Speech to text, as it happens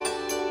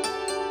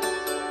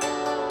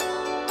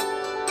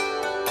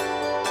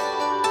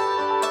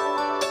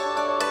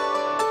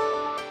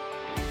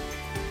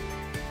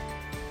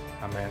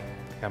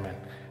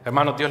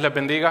Hermanos, Dios les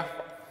bendiga.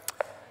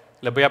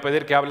 Les voy a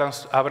pedir que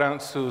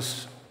abran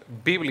sus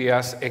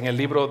Biblias en el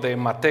libro de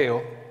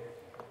Mateo.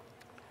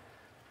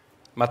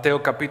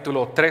 Mateo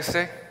capítulo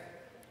 13.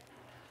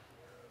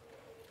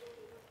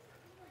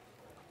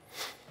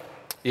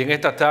 Y en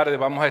esta tarde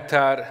vamos a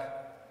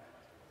estar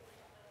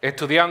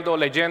estudiando,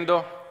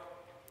 leyendo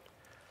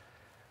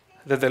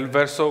desde el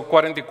verso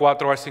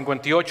 44 al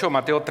 58,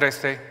 Mateo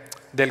 13,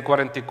 del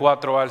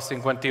 44 al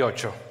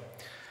 58.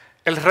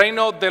 El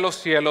reino de los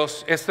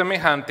cielos es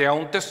semejante a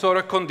un tesoro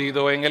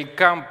escondido en el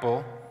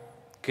campo,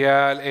 que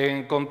al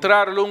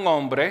encontrarlo un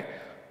hombre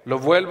lo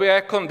vuelve a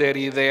esconder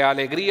y de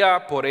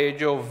alegría por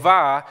ello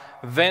va,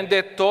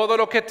 vende todo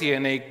lo que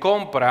tiene y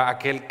compra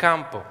aquel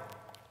campo.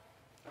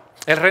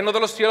 El reino de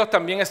los cielos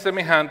también es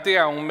semejante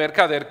a un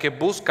mercader que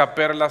busca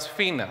perlas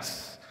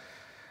finas.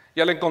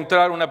 Y al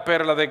encontrar una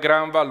perla de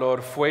gran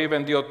valor, fue y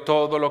vendió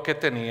todo lo que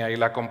tenía y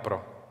la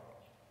compró.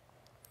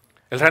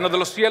 El reino de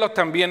los cielos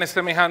también es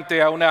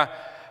semejante a una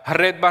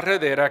red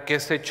barredera que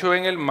se echó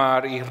en el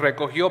mar y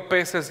recogió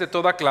peces de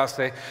toda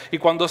clase, y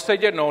cuando se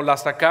llenó, la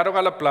sacaron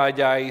a la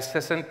playa y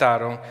se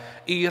sentaron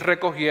y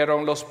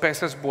recogieron los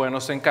peces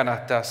buenos en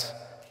canastas,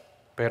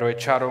 pero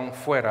echaron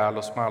fuera a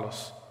los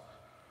malos.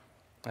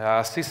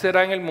 Así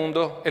será en el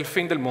mundo, el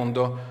fin del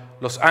mundo.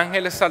 Los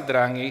ángeles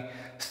saldrán y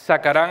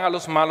sacarán a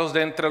los malos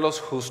de entre los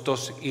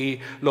justos y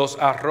los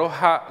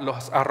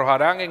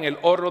arrojarán en el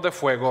horno de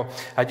fuego.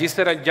 Allí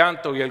será el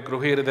llanto y el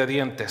crujir de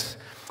dientes.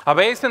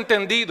 ¿Habéis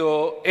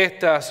entendido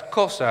estas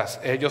cosas?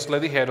 Ellos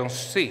le dijeron,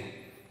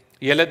 sí.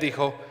 Y él les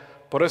dijo,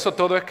 por eso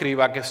todo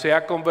escriba que se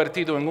ha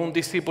convertido en un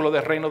discípulo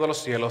del reino de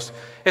los cielos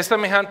es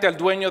semejante al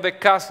dueño de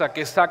casa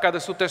que saca de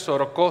su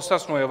tesoro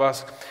cosas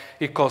nuevas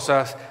y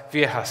cosas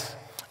viejas.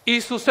 Y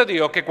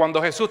sucedió que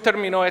cuando Jesús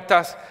terminó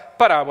estas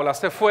parábolas,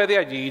 se fue de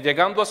allí y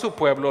llegando a su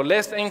pueblo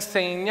les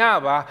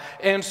enseñaba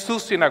en su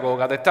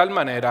sinagoga de tal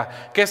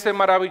manera que se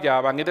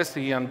maravillaban y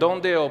decían,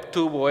 ¿dónde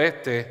obtuvo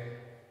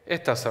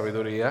esta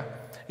sabiduría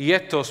y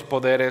estos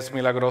poderes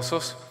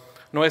milagrosos?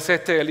 ¿No es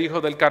este el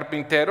hijo del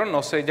carpintero?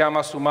 ¿No se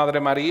llama su madre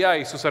María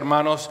y sus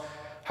hermanos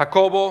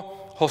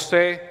Jacobo,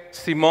 José,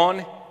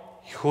 Simón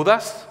y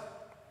Judas?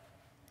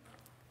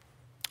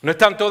 ¿No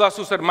están todas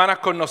sus hermanas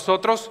con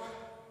nosotros?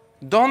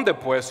 ¿Dónde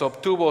pues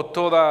obtuvo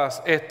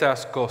todas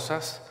estas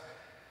cosas?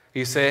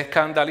 Y se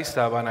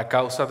escandalizaban a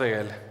causa de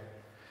él.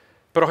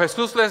 Pero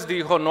Jesús les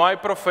dijo, no hay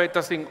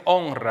profeta sin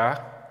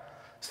honra,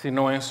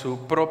 sino en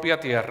su propia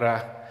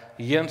tierra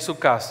y en su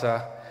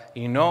casa,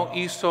 y no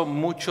hizo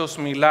muchos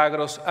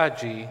milagros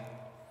allí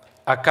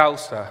a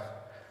causa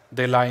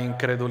de la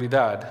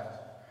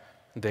incredulidad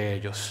de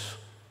ellos.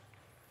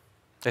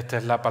 Esta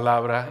es la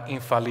palabra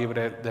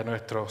infalible de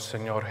nuestro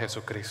Señor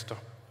Jesucristo.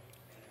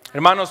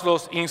 Hermanos,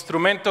 los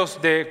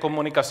instrumentos de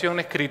comunicación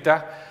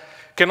escrita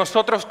que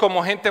nosotros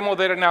como gente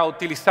moderna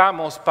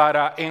utilizamos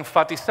para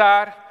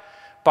enfatizar,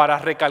 para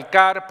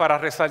recalcar, para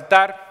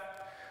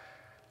resaltar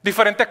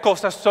diferentes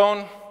cosas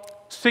son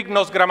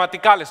signos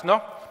gramaticales,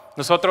 ¿no?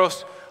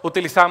 Nosotros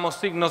utilizamos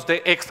signos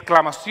de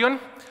exclamación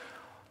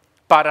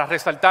para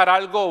resaltar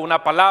algo,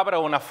 una palabra,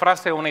 una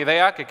frase, una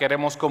idea que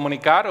queremos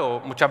comunicar,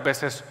 o muchas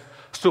veces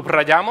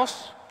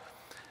subrayamos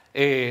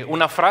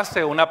una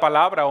frase, una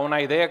palabra o una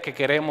idea que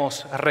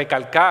queremos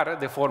recalcar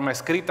de forma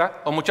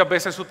escrita, o muchas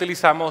veces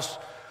utilizamos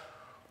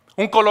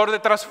un color de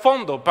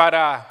trasfondo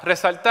para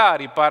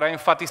resaltar y para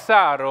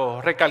enfatizar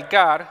o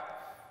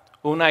recalcar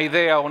una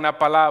idea, una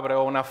palabra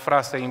o una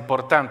frase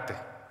importante.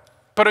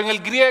 Pero en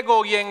el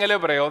griego y en el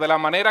hebreo, de la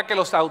manera que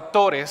los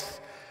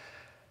autores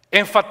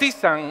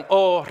enfatizan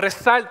o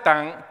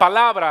resaltan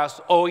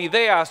palabras o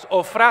ideas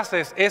o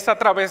frases es a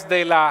través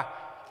de la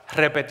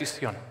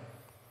repetición.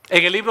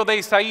 En el libro de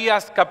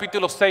Isaías,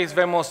 capítulo 6,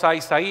 vemos a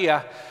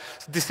Isaías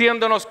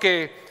diciéndonos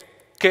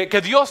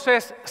que Dios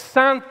es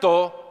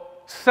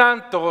santo,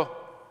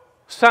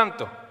 santo,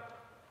 santo.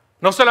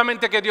 No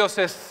solamente que Dios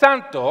es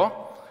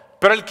santo,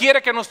 pero Él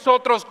quiere que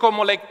nosotros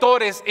como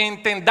lectores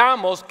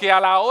entendamos que a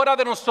la hora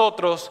de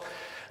nosotros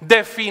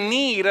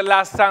definir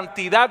la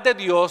santidad de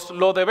Dios,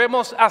 lo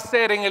debemos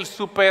hacer en el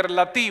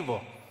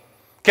superlativo.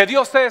 Que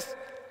Dios es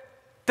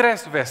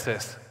 3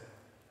 veces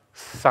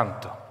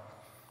santo.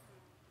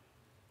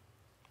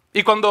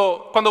 Y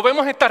cuando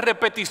vemos esta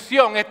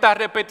repetición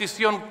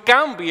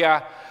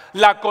cambia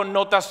la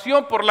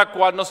connotación por la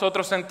cual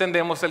nosotros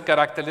entendemos el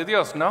carácter de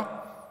Dios, ¿no?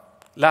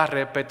 La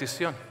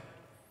repetición.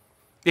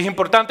 Y es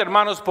importante,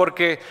 hermanos,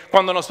 porque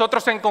cuando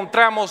nosotros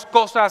encontramos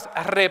cosas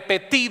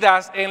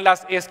repetidas en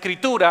las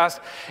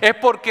Escrituras, es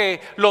porque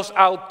los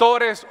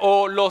autores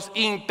o los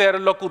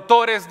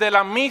interlocutores de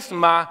la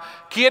misma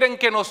quieren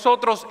que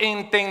nosotros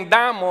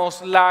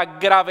entendamos la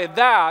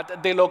gravedad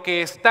de lo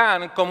que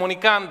están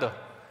comunicando.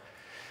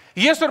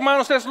 Y eso,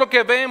 hermanos, es lo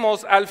que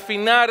vemos al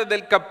final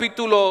del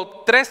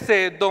capítulo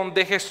 13,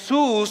 donde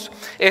Jesús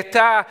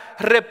está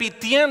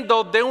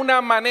repitiendo de una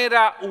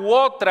manera u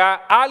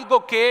otra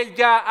algo que Él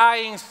ya ha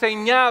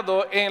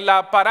enseñado en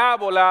la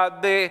parábola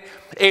de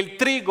el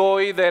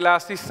trigo y de la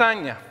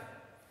cizaña.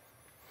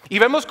 Y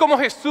vemos cómo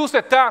Jesús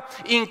está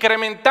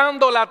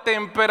incrementando la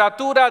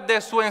temperatura de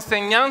su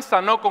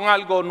enseñanza, no con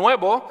algo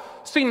nuevo,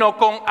 sino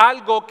con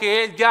algo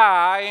que Él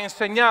ya ha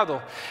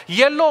enseñado.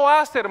 Y Él lo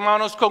hace,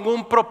 hermanos, con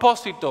un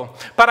propósito,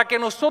 para que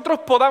nosotros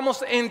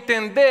podamos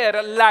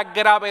entender la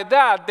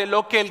gravedad de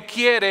lo que Él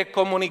quiere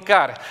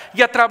comunicar.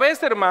 Y a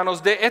través,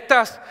 hermanos, de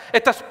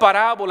estas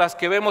parábolas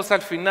que vemos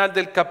al final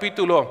del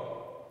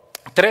capítulo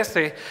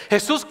 13,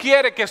 Jesús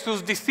quiere que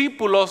sus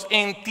discípulos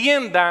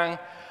entiendan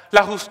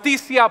la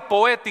justicia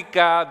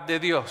poética de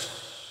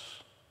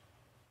Dios.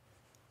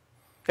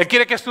 Él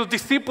quiere que sus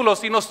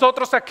discípulos y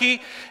nosotros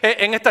aquí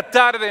en esta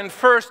tarde en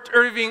First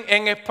Irving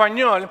en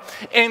español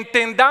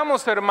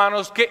entendamos,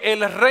 hermanos, que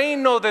el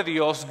reino de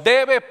Dios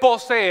debe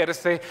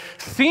poseerse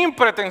sin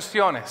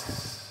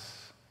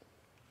pretensiones,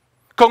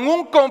 con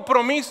un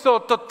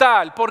compromiso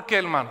total. ¿Por qué,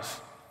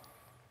 hermanos?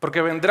 Porque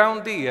vendrá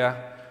un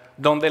día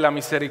donde la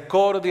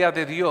misericordia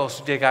de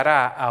Dios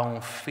llegará a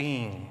un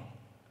fin.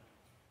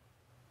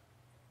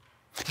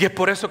 Y es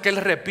por eso que Él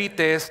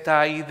repite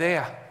esta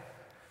idea.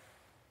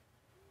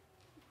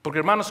 Porque,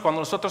 hermanos, cuando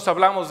nosotros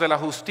hablamos de la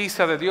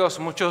justicia de Dios,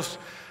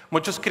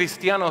 muchos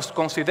cristianos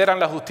consideran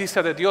la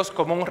justicia de Dios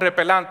como un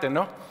repelente,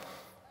 ¿no?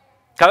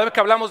 Cada vez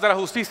que hablamos de la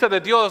justicia de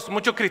Dios,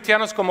 muchos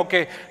cristianos como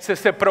que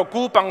se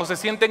preocupan o se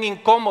sienten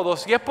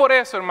incómodos. Y es por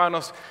eso,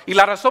 hermanos, y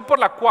la razón por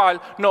la cual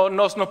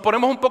nos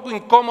ponemos un poco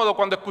incómodos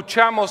cuando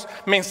escuchamos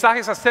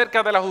mensajes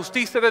acerca de la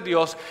justicia de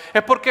Dios,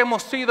 es porque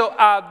hemos sido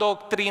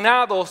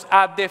adoctrinados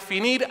a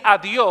definir a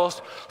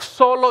Dios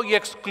solo y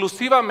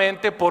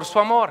exclusivamente por su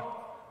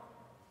amor.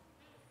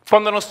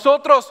 Cuando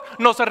nosotros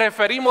nos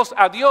referimos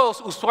a Dios,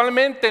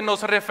 usualmente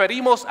nos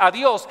referimos a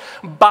Dios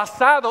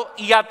basado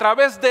y a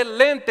través del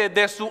lente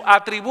de su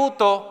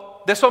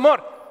atributo de su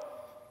amor.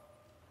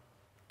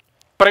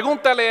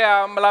 Pregúntale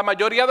a la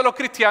mayoría de los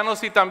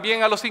cristianos y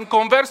también a los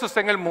inconversos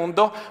en el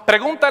mundo,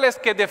 pregúntales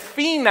que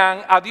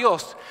definan a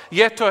Dios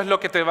y esto es lo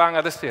que te van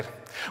a decir.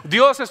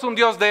 Dios es un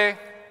Dios de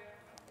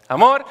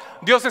amor,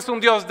 Dios es un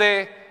Dios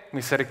de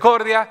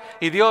misericordia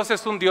y Dios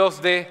es un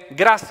Dios de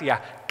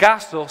gracia.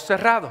 Caso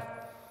cerrado.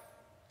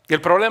 Y el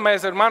problema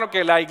es, hermano,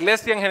 que la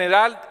iglesia en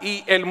general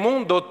y el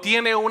mundo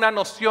tiene una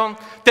noción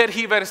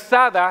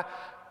tergiversada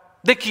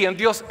de quién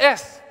Dios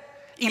es.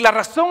 Y la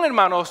razón,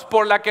 hermanos,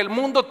 por la que el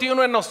mundo tiene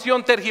una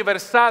noción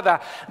tergiversada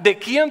de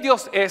quién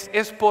Dios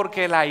es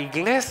porque la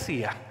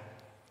iglesia,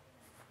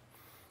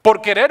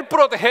 por querer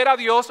proteger a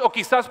Dios o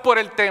quizás por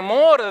el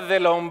temor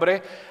del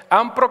hombre,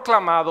 han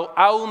proclamado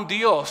a un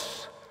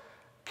Dios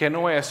que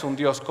no es un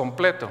Dios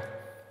completo.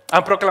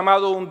 Han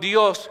proclamado un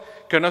Dios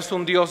que no es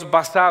un Dios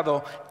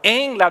basado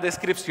en la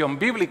descripción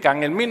bíblica.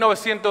 En el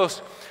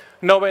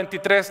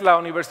 1993 la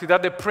Universidad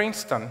de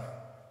Princeton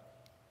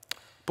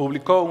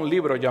publicó un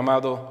libro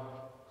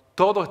llamado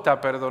Todo está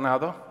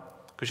perdonado.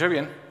 Escuche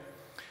bien.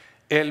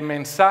 El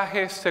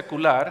mensaje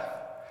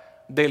secular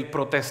del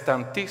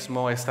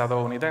protestantismo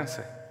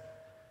estadounidense.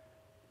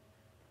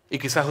 Y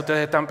quizás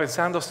ustedes están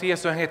pensando, sí,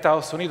 eso es en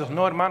Estados Unidos.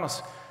 No,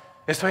 hermanos,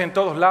 eso es en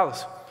todos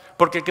lados.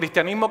 Porque el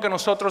cristianismo que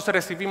nosotros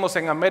recibimos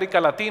en América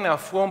Latina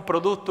fue un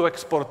producto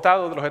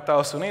exportado de los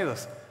Estados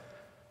Unidos.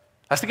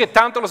 Así que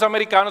tanto los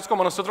americanos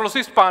como nosotros los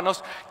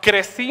hispanos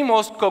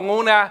crecimos con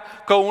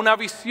una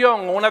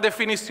visión, una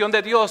definición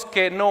de Dios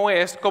que no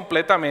es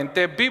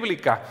completamente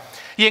bíblica.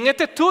 Y en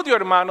este estudio,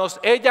 hermanos,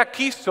 ella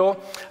quiso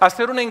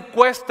hacer una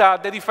encuesta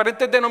de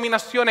diferentes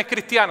denominaciones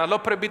cristianas,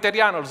 los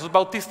presbiterianos, los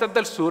bautistas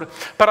del sur,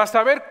 para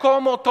saber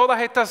cómo todas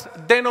estas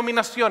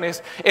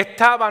denominaciones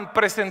estaban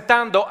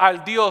presentando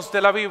al Dios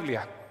de la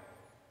Biblia.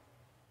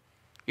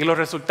 Y los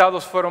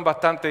resultados fueron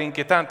bastante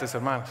inquietantes,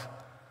 hermanos.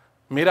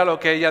 Mira lo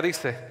que ella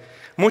dice.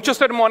 Muchos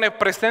sermones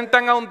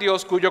presentan a un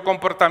Dios cuyo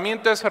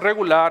comportamiento es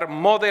regular,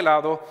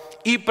 modelado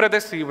y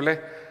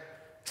predecible.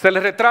 Se le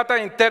retrata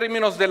en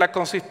términos de la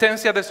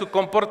consistencia de su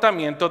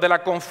comportamiento, de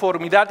la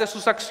conformidad de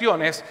sus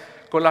acciones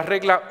con la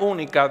regla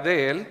única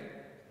de él,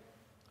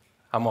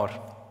 amor.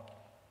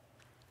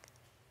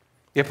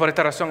 Y es por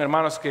esta razón,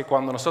 hermanos, que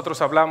cuando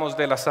nosotros hablamos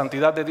de la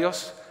santidad de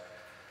Dios,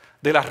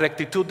 de la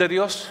rectitud de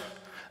Dios,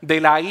 de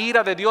la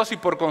ira de Dios y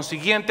por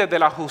consiguiente de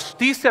la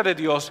justicia de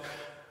Dios,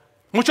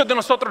 muchos de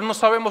nosotros no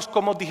sabemos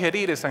cómo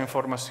digerir esa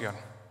información.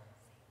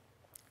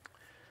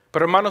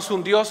 Pero, hermanos,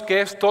 un Dios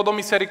que es todo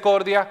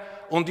misericordia,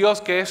 un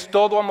Dios que es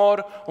todo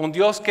amor, un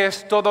Dios que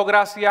es todo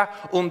gracia,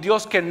 un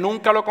Dios que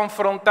nunca lo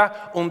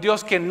confronta, un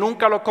Dios que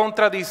nunca lo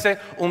contradice,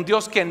 un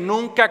Dios que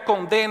nunca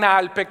condena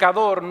al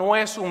pecador, no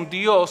es un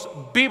Dios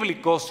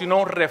bíblico, sino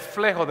un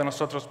reflejo de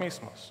nosotros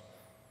mismos.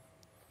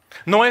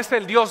 No es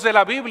el Dios de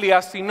la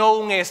Biblia, sino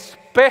un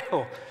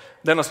espejo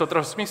de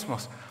nosotros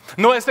mismos.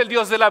 No es el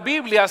Dios de la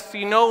Biblia,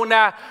 sino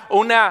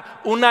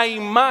una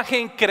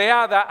imagen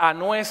creada a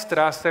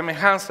nuestra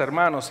semejanza,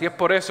 hermanos. Y es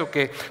por eso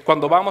que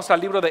cuando vamos al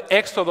libro de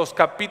Éxodos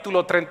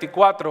capítulo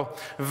 34,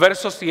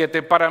 verso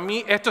 7, para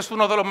mí esto es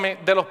uno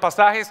de los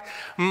pasajes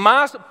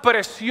más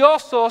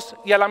preciosos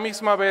y a la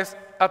misma vez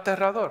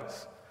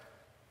aterradores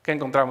que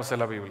encontramos en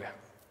la Biblia.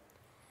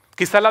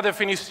 Quizá la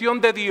definición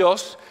de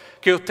Dios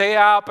que usted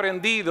ha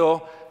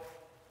aprendido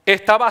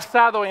está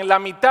basado en la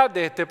mitad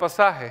de este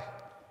pasaje.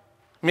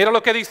 Mira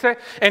lo que dice.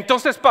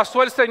 Entonces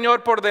pasó el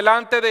Señor por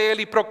delante de él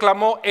y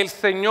proclamó: el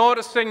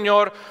Señor,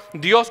 Señor,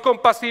 Dios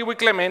compasivo y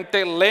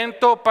clemente,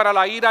 lento para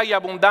la ira y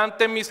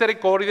abundante en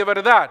misericordia y de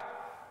verdad.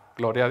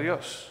 Gloria a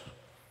Dios.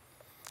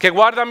 Que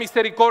guarda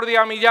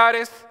misericordia a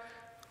millares.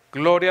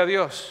 Gloria a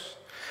Dios.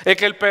 El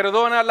que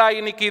perdona la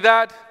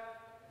iniquidad.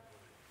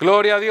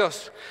 Gloria a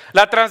Dios.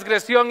 La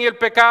transgresión y el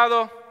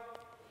pecado.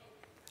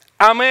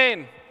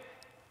 Amén.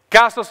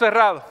 Caso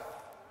cerrado.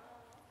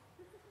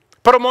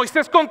 Pero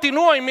Moisés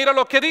continúa y mira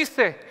lo que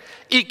dice.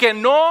 Y que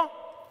no,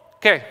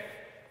 ¿qué?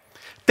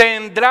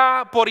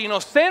 Tendrá por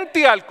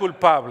inocente al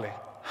culpable.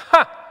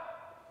 ¡Ja!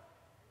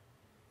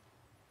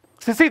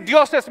 Sí,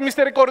 Dios es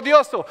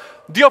misericordioso.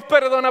 Dios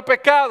perdona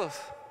pecados.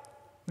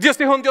 Dios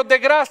es un Dios de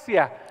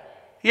gracia.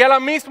 Y a la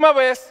misma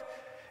vez,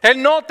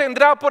 Él no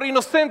tendrá por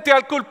inocente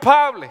al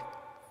culpable.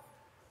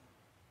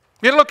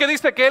 Mira lo que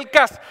dice, que Él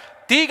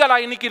castiga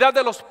la iniquidad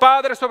de los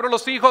padres sobre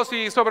los hijos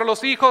y sobre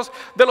los hijos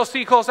de los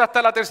hijos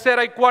hasta la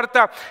tercera y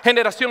cuarta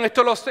generación.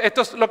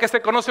 Esto es lo que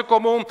se conoce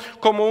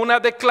como una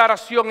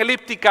declaración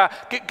elíptica,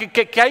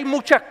 que hay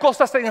muchas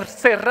cosas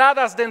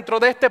encerradas dentro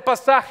de este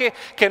pasaje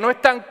que no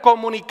están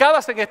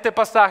comunicadas en este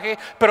pasaje,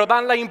 pero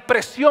dan la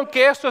impresión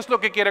que eso es lo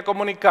que quiere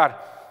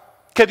comunicar.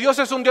 Que Dios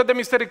es un Dios de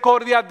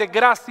misericordia, de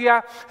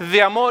gracia,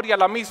 de amor, y a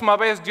la misma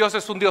vez Dios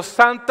es un Dios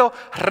santo,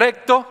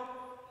 recto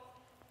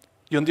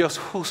y un Dios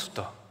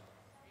justo.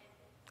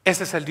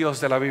 Ese es el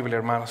Dios de la Biblia,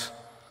 hermanos.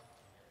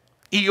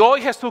 Y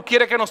hoy Jesús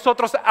quiere que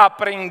nosotros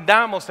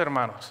aprendamos,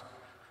 hermanos.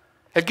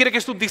 Él quiere que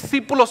sus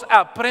discípulos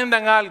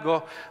aprendan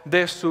algo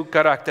de su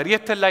carácter. Y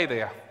esta es la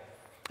idea.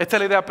 Esta es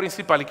la idea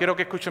principal y quiero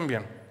que escuchen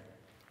bien.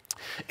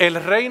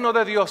 El reino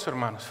de Dios,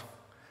 hermanos,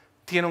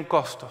 tiene un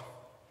costo.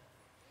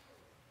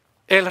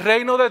 El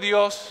reino de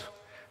Dios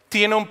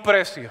tiene un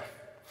precio.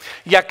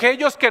 Y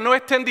aquellos que no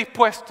estén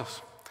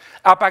dispuestos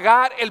a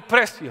pagar el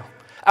precio,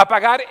 a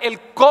pagar el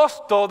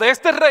costo de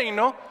este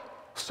reino,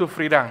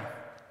 sufrirán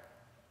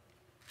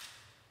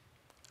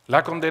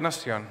la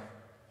condenación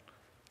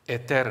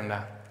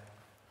eterna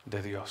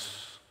de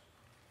Dios.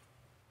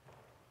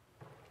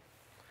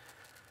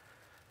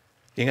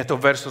 Y en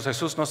estos versos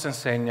Jesús nos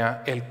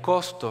enseña el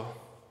costo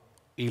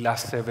y la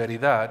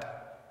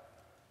severidad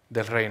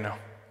del reino.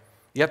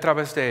 Y a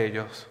través de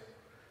ellos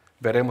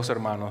veremos,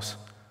 hermanos,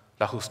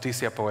 la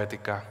justicia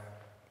poética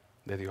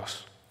de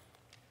Dios.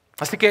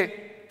 Así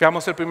que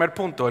veamos el primer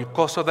punto, el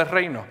costo del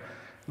reino.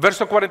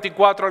 Verso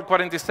 44 al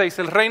 46,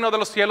 el reino de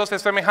los cielos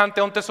es semejante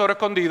a un tesoro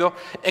escondido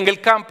en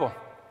el campo,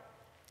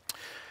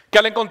 que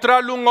al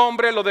encontrarlo un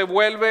hombre lo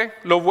vuelve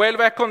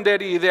a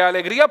esconder, y de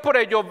alegría por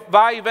ello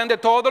va y vende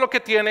todo lo que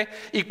tiene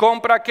y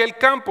compra aquel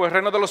campo. El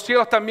reino de los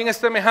cielos también es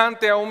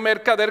semejante a un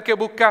mercader que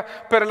busca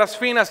perlas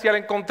finas, y al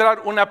encontrar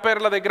una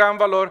perla de gran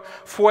valor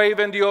fue y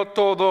vendió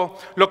todo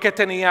lo que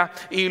tenía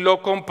y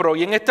lo compró.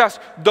 Y en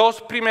estas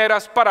dos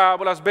primeras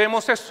parábolas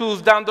vemos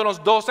Jesús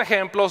dándonos dos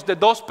ejemplos de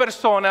dos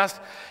personas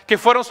que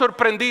fueron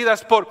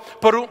sorprendidas por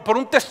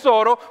un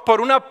tesoro, por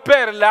una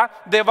perla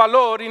de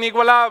valor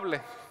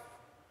inigualable.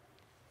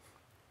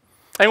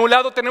 En un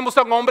lado tenemos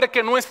a un hombre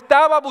que no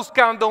estaba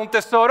buscando un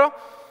tesoro,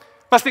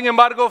 mas sin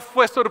embargo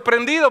fue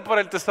sorprendido por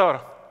el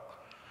tesoro.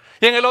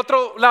 Y en el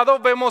otro lado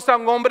vemos a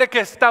un hombre que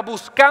está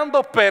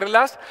buscando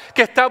perlas,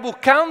 que está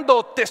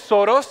buscando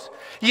tesoros,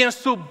 y en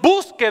su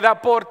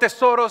búsqueda por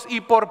tesoros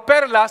y por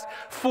perlas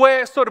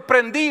fue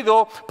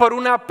sorprendido por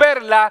una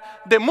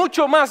perla de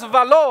mucho más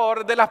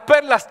valor de las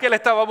perlas que él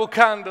estaba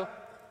buscando.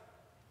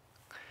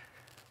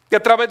 Y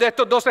a través de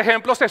estos dos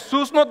ejemplos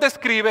Jesús nos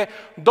describe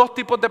dos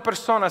tipos de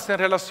personas en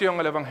relación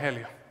al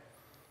Evangelio.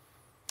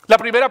 La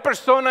primera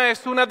persona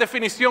es una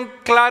definición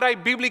clara y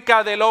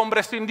bíblica del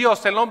hombre sin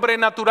Dios. El hombre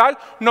natural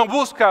no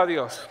busca a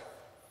Dios.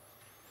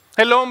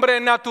 El hombre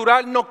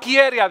natural no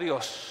quiere a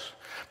Dios,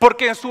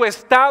 porque en su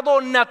estado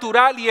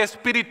natural y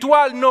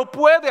espiritual no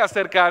puede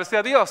acercarse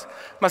a Dios.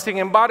 Mas sin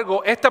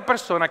embargo, esta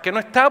persona que no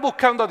está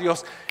buscando a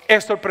Dios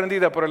es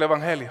sorprendida por el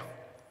Evangelio.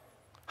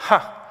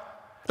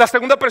 La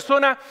segunda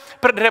persona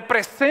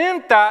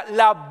representa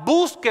la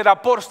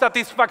búsqueda por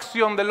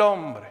satisfacción del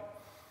hombre.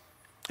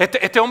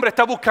 Este hombre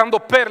está buscando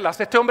perlas,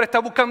 este hombre está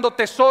buscando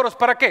tesoros.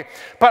 ¿Para qué?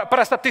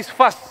 Para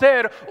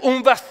satisfacer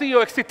un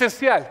vacío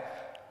existencial,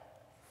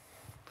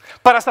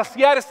 para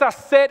saciar esa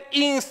sed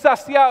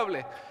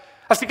insaciable.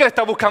 Así que él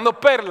está buscando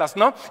perlas,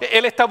 ¿no?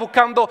 Él está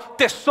buscando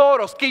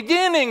tesoros que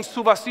llenen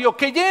su vacío,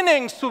 que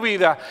llenen su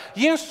vida.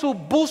 Y en su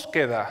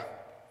búsqueda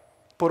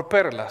por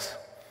perlas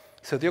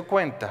se dio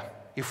cuenta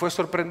y fue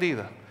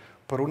sorprendida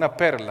por una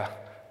perla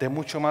de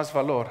mucho más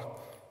valor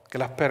que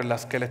las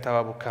perlas que él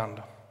estaba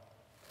buscando.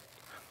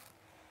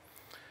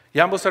 Y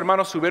ambos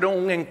hermanos tuvieron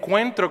un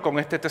encuentro con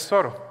este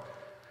tesoro.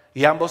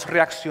 Y ambos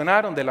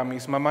reaccionaron de la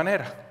misma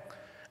manera.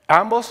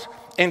 Ambos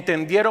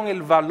entendieron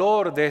el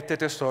valor de este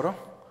tesoro.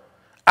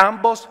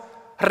 Ambos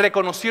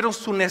reconocieron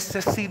su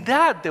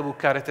necesidad de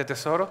buscar este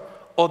tesoro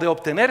o de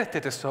obtener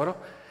este tesoro.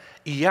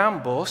 Y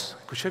ambos,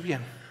 escuche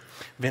bien,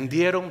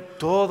 vendieron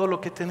todo lo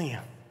que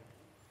tenían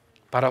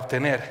para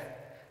obtener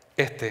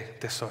este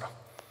tesoro.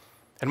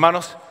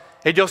 Hermanos,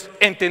 ellos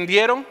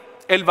entendieron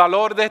el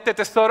valor de este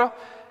tesoro,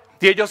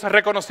 Y ellos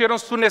reconocieron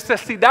su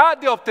necesidad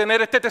de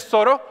obtener este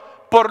tesoro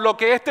por lo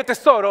que este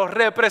tesoro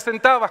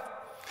representaba.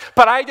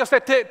 Para ellos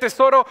este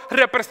tesoro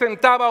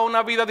representaba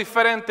una vida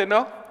diferente,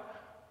 ¿no?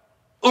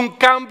 Un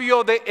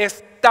cambio de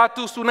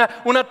estatus,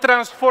 una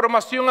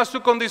transformación a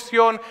su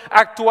condición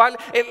actual,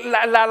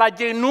 la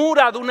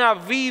llenura de una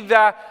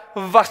vida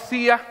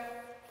vacía.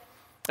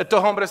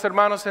 Estos hombres,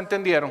 hermanos,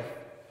 entendieron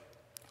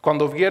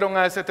cuando vieron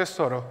a ese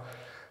tesoro,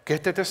 que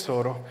este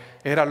tesoro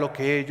era lo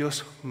que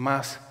ellos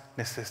más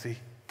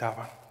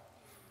necesitaban.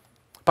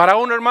 Para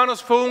uno,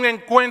 hermanos, fue un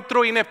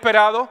encuentro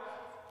inesperado,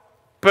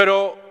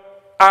 pero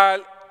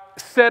al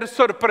ser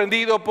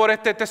sorprendido por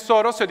este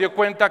tesoro, se dio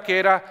cuenta que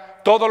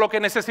era todo lo que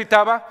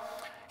necesitaba.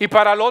 Y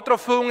para el otro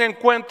fue un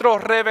encuentro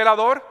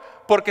revelador,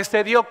 porque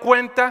se dio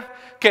cuenta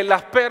que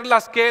las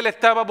perlas que él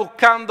estaba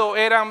buscando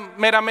eran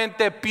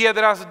meramente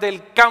piedras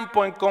del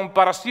campo en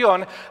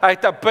comparación a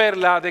esta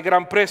perla de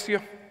gran precio.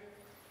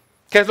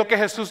 ¿Qué es lo que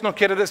Jesús nos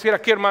quiere decir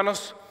aquí,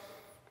 hermanos?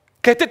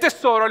 Que este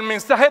tesoro, el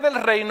mensaje del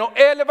reino,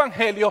 el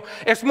evangelio,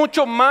 es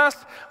mucho más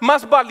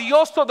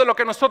valioso de lo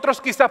que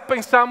nosotros quizás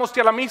pensamos y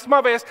a la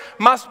misma vez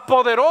más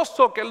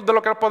poderoso de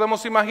lo que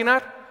podemos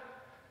imaginar.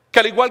 Que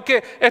al igual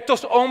que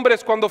estos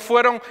hombres cuando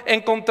fueron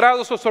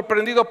encontrados o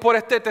sorprendidos por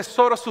este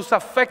tesoro, sus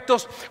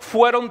afectos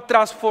fueron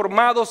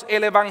transformados.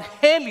 El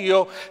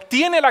evangelio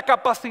tiene la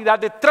capacidad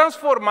de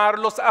transformar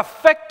los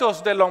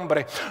afectos del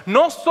hombre.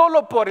 No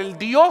solo por el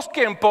Dios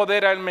que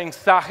empodera el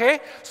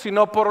mensaje,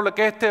 sino por lo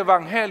que este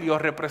evangelio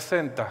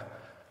representa,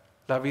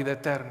 la vida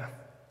eterna.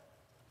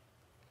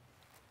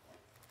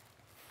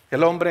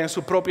 El hombre en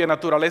su propia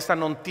naturaleza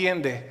no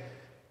entiende.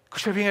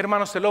 Escuche bien,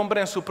 hermanos, el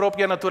hombre en su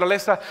propia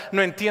naturaleza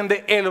no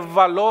entiende el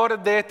valor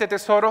de este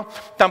tesoro.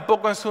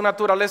 Tampoco en su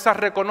naturaleza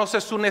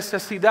reconoce su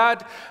necesidad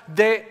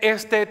de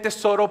este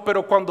tesoro.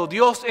 Pero cuando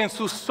Dios en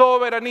su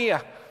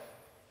soberanía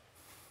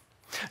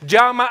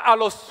llama a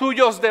los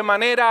suyos de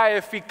manera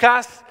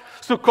eficaz,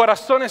 sus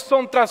corazones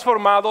son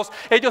transformados.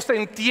 Ellos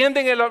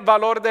entienden el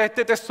valor de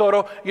este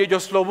tesoro y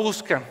ellos lo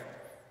buscan.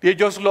 Y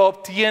ellos lo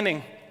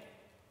obtienen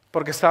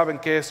porque saben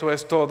que eso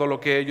es todo lo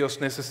que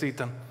ellos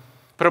necesitan.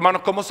 Pero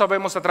hermanos, ¿cómo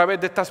sabemos a través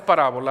de estas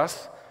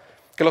parábolas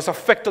que los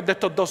afectos de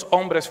estos dos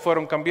hombres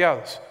fueron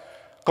cambiados?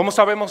 ¿Cómo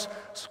sabemos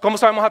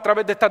a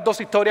través de estas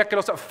dos historias que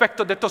los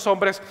afectos de estos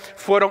hombres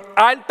fueron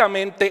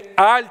altamente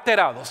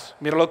alterados?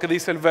 Mira lo que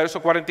dice el verso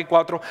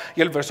 44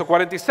 y el verso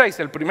 46.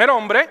 El primer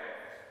hombre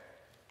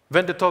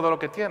vende todo lo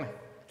que tiene.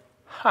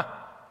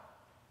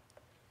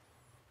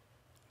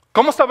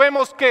 ¿Cómo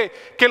sabemos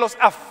que los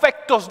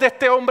afectos de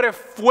este hombre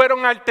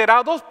fueron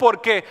alterados?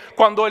 Porque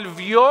cuando él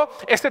vio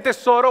ese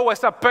tesoro o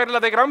esa perla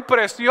de gran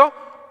precio,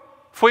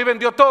 fue y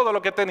vendió todo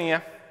lo que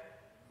tenía.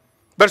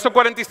 Verso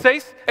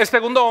 46, el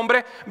segundo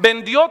hombre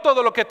vendió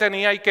todo lo que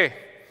tenía y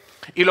 ¿qué?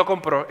 Y lo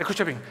compró.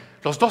 Escuche bien,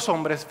 los dos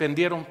hombres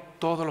vendieron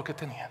todo lo que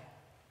tenían.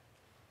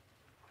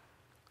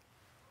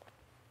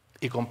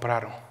 Y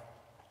compraron.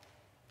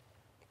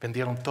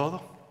 Vendieron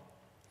todo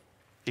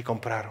y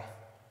compraron.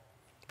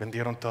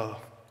 Vendieron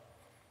todo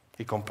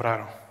y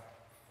compraron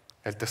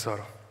el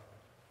tesoro.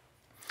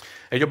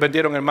 Ellos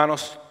vendieron,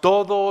 hermanos,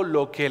 todo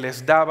lo que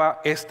les daba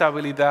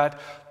estabilidad,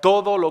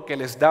 todo lo que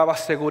les daba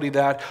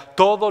seguridad,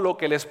 todo lo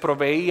que les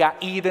proveía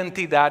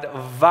identidad,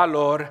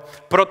 valor,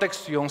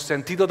 protección,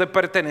 sentido de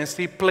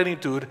pertenencia y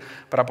plenitud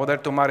para poder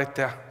tomar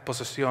esta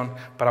posesión,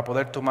 para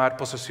poder tomar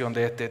posesión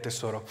de este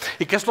tesoro.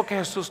 ¿Y qué es lo que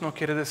Jesús nos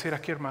quiere decir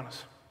aquí,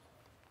 hermanos?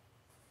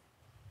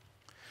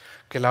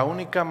 Que la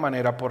única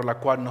manera por la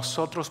cual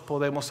nosotros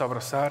podemos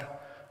abrazar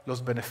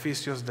los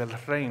beneficios del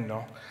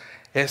reino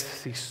es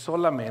si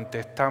solamente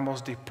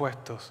estamos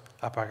dispuestos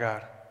a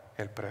pagar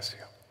el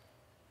precio.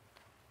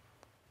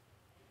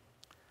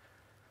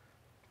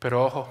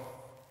 Pero ojo,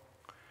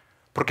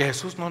 porque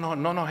Jesús no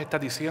nos está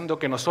diciendo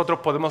que nosotros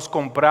podemos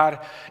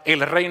comprar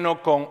el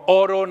reino con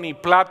oro ni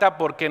plata,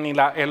 porque ni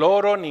el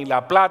oro, ni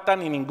la plata,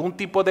 ni ningún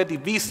tipo de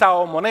divisa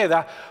o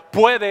moneda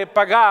puede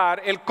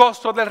pagar el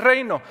costo del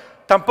reino.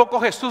 Tampoco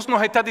Jesús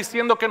nos está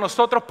diciendo que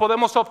nosotros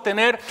podemos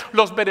obtener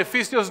los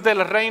beneficios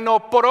del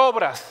reino por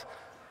obras,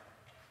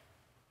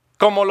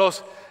 como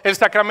el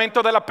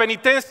sacramento de la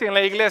penitencia en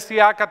la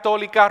Iglesia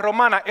Católica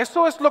Romana.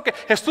 Eso es lo que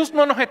Jesús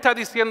no nos está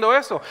diciendo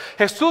eso.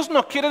 Jesús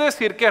nos quiere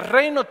decir que el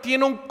reino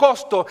tiene un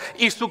costo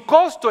y su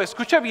costo,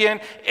 escuche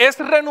bien, es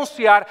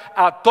renunciar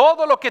a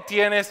todo lo que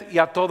tienes y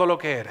a todo lo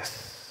que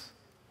eres.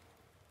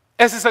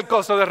 Ese es el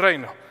costo del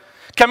reino.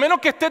 Que a menos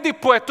que estés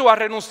dispuesto a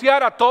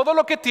renunciar a todo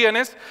lo que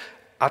tienes,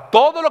 a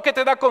todo lo que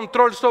te da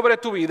control sobre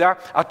tu vida,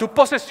 a tus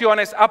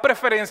posesiones, a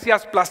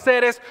preferencias,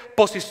 placeres,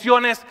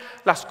 posiciones,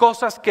 las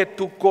cosas que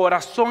tu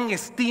corazón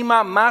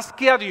estima más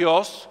que a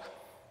Dios,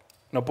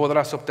 no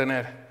podrás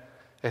obtener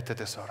este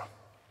tesoro.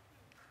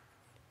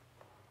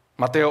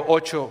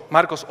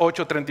 Marcos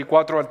 8,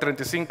 34 al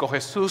 35,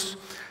 Jesús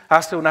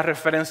hace una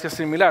referencia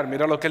similar.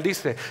 Mira lo que él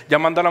dice.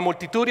 Llamando a la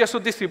multitud y a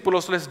sus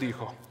discípulos les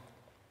dijo: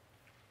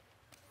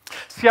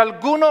 si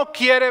alguno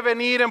quiere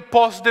venir en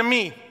pos de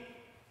mí,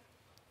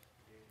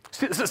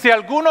 si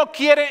alguno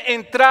quiere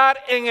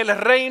entrar en el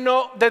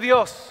reino de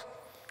Dios,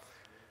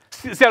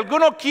 si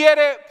alguno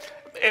quiere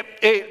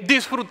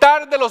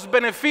disfrutar de los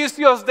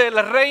beneficios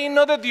del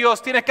reino de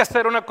Dios, tienes que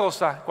hacer una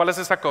cosa. ¿Cuál es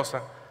esa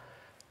cosa?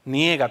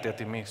 Niégate a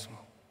ti mismo.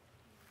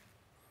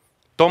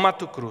 Toma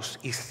tu cruz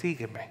y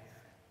sígueme.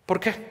 ¿Por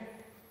qué?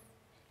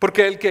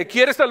 Porque el que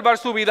quiere salvar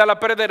su vida la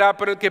perderá,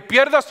 pero el que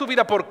pierda su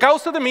vida por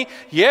causa de mí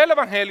y el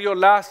evangelio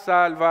la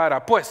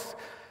salvará. Pues,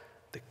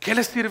 ¿de qué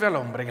le sirve al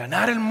hombre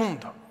ganar el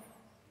mundo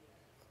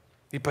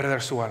y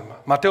perder su alma?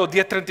 Mateo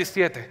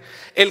 10:37.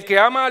 El que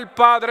ama al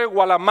padre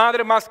o a la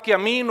madre más que a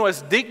mí no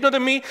es digno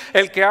de mí.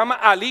 El que ama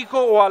al hijo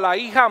o a la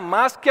hija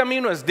más que a mí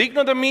no es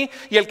digno de mí.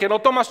 Y el que no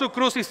toma su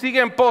cruz y sigue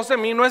en pos de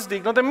mí no es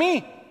digno de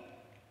mí.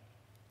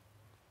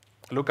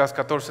 Lucas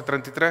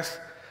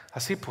 14:33.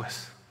 Así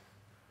pues,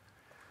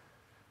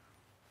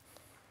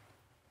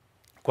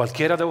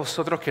 cualquiera de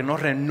vosotros que no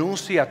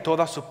renuncie a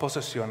todas sus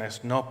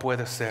posesiones no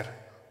puede ser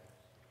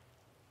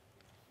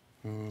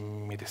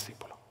mi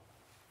discípulo.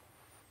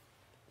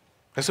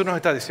 Jesús nos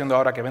está diciendo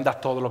ahora que vendas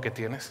todo lo que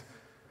tienes,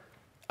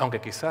 aunque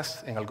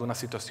quizás en algunas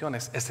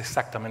situaciones es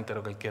exactamente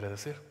lo que Él quiere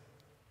decir.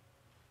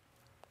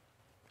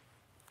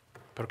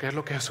 ¿Pero qué es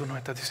lo que Jesús nos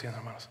está diciendo,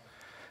 hermanos?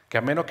 Que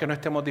a menos que no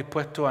estemos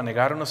dispuestos a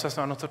negarnos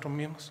a nosotros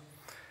mismos,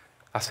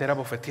 a ser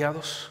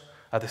abofeteados,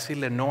 a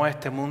decirle no a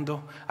este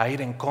mundo, a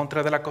ir en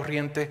contra de la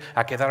corriente,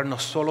 a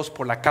quedarnos solos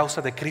por la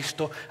causa de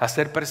Cristo, a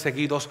ser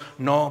perseguidos,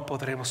 no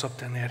podremos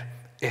obtener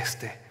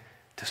este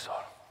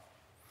tesoro.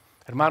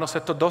 Hermanos,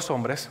 estos dos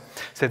hombres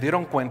se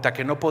dieron cuenta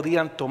que no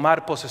podían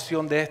tomar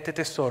posesión de este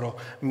tesoro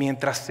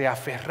mientras se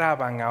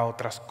aferraban a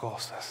otras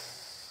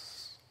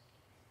cosas.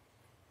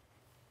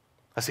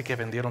 Así que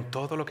vendieron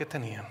todo lo que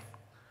tenían,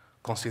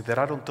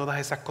 consideraron todas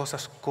esas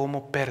cosas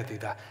como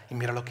pérdida y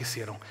mira lo que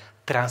hicieron.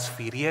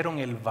 Transfirieron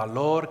el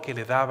valor que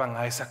le daban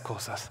a esas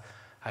cosas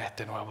a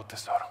este nuevo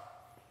tesoro.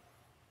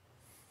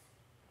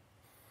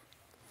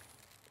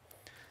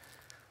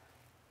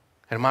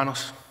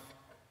 Hermanos,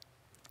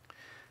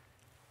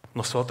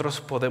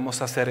 nosotros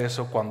podemos hacer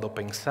eso cuando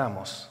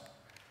pensamos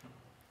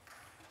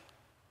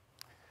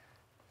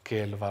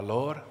que el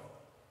valor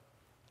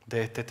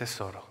de este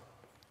tesoro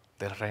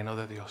del reino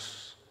de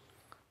Dios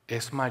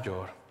es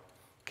mayor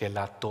que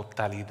la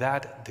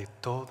totalidad de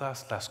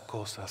todas las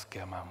cosas que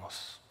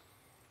amamos.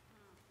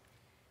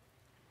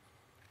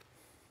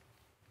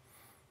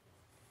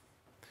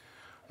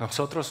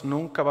 Nosotros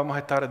nunca vamos a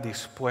estar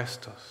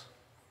dispuestos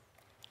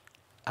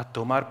a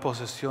tomar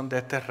posesión de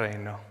este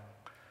reino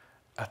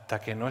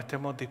hasta que no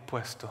estemos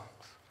dispuestos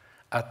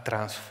a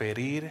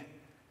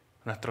transferir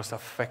nuestros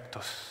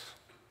afectos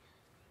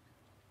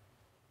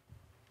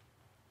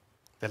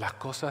de las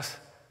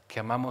cosas que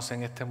amamos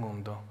en este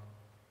mundo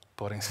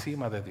por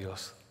encima de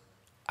Dios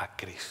a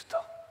Cristo.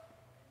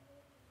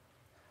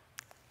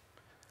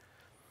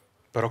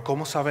 Pero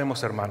 ¿cómo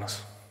sabemos,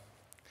 hermanos,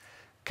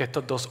 que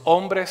estos dos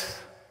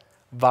hombres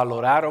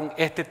valoraron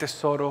este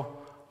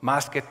tesoro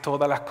más que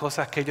todas las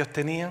cosas que ellos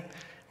tenían?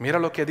 Mira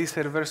lo que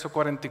dice el verso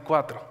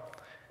 44.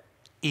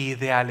 Y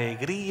de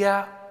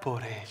alegría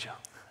por ello.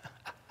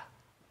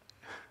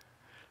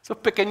 Esos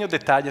pequeños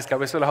detalles que a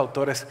veces los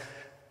autores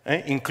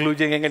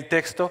incluyen en el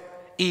texto.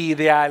 Y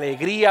de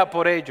alegría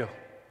por ello.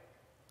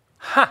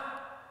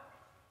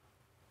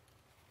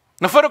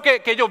 No fueron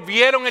que ellos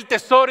vieron el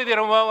tesoro y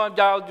dijeron, oh,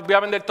 ya voy a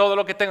vender todo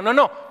lo que tengo. No,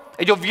 no.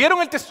 Ellos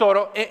vieron el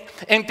tesoro,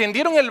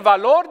 entendieron el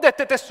valor de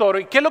este tesoro.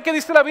 ¿Y qué es lo que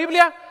dice la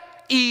Biblia?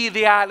 Y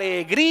de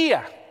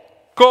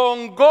alegría,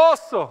 con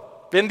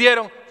gozo,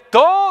 vendieron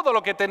todo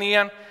lo que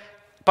tenían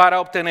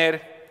para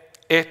obtener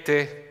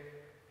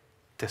este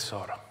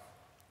tesoro.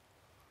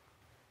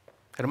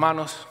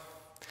 Hermanos,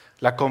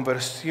 la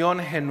conversión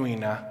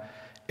genuina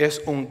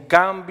es un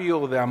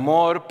cambio de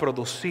amor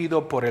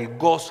producido por el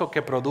gozo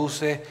que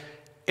produce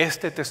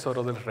este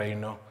tesoro del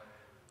reino,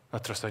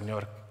 nuestro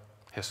Señor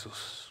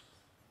Jesús.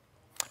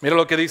 Mira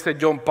lo que dice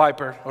John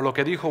Piper, o lo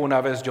que dijo una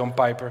vez John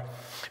Piper.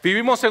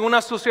 Vivimos en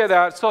una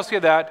sociedad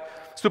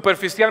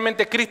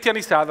superficialmente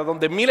cristianizada,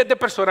 donde miles de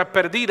personas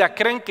perdidas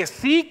creen que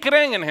sí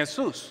creen en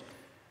Jesús.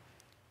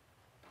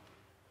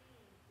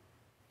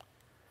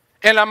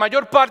 En la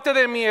mayor parte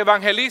de mi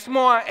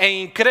evangelismo a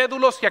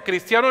incrédulos y a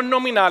cristianos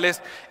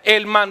nominales,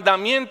 el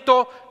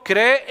mandamiento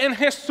cree en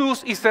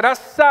Jesús y serás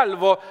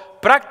salvo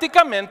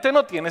prácticamente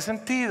no tiene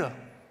sentido.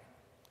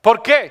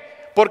 ¿Por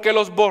qué? Porque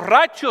los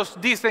borrachos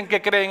dicen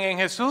que creen en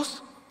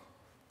Jesús.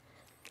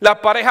 Las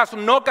parejas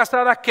no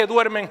casadas que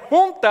duermen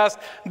juntas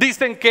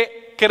dicen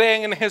que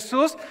creen en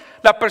Jesús.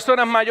 Las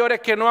personas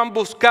mayores que no han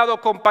buscado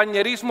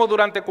compañerismo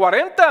durante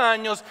 40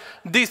 años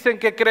dicen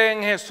que creen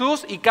en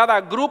Jesús. Y cada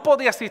grupo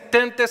de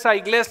asistentes a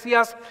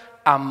iglesias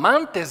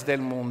amantes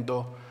del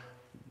mundo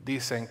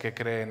dicen que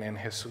creen en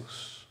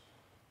Jesús.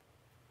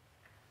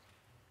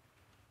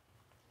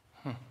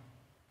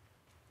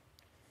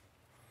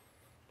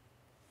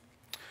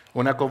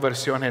 Una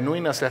conversión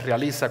genuina se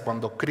realiza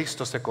cuando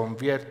Cristo se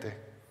convierte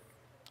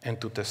en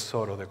tu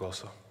tesoro de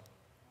gozo.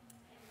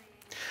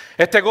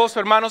 Este gozo,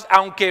 hermanos,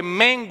 aunque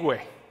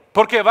mengüe,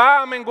 porque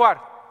va a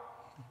menguar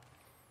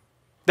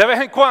de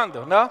vez en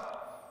cuando, ¿no?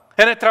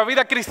 En nuestra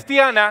vida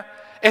cristiana,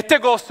 este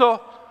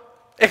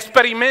gozo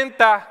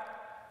experimenta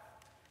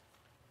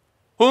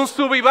un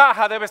sub y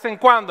baja de vez en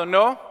cuando,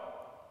 ¿no?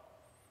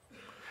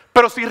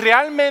 Pero si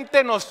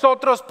realmente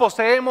nosotros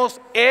poseemos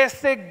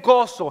ese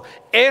gozo,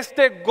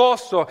 este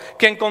gozo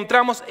que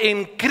encontramos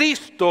en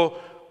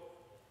Cristo,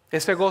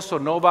 ese gozo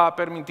no va a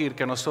permitir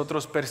que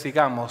nosotros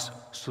persigamos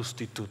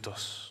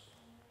sustitutos,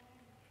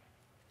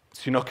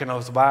 sino que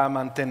nos va a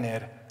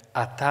mantener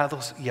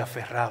atados y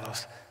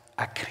aferrados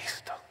a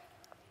Cristo.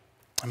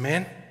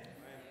 Amén.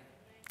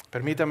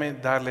 Permítame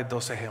darle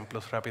 2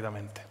 ejemplos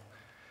rápidamente.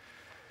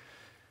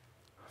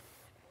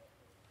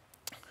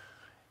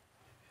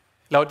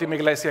 La última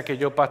iglesia que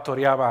yo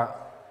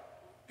pastoreaba,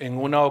 en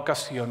una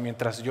ocasión,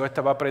 mientras yo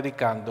estaba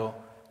predicando,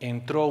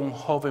 entró un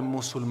joven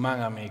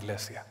musulmán a mi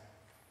iglesia.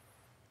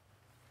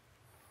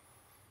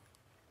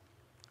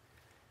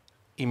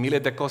 Y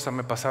miles de cosas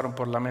me pasaron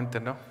por la mente,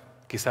 ¿no?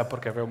 Quizás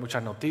porque veo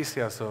muchas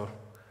noticias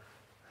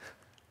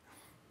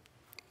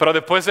Pero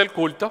después del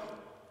culto,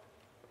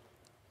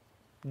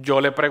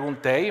 yo le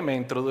pregunté y me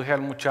introduje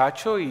al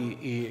muchacho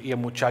y el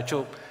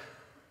muchacho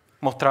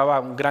mostraba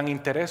un gran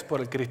interés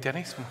por el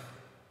cristianismo.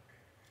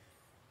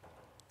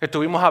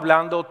 Estuvimos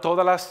hablando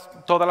todas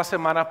las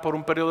semanas por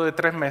un periodo de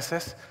 3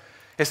 meses.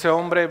 Ese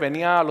hombre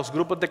venía a los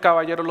grupos de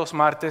caballeros los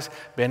martes,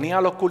 venía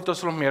a los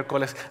cultos los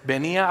miércoles,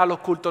 venía a los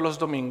cultos los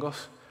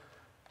domingos.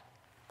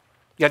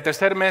 Y al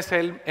tercer mes,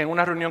 él, en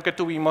una reunión que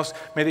tuvimos,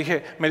 me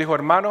dijo,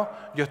 hermano,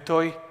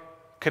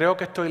 creo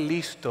que estoy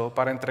listo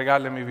para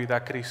entregarle mi vida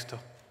a Cristo.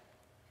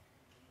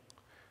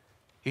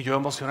 Y yo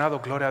emocionado,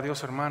 gloria a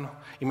Dios, hermano.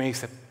 Y me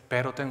dice,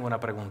 pero tengo una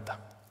pregunta.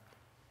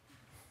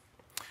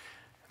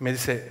 Me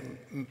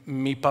dice,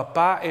 mi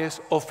papá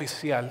es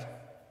oficial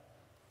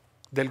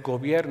del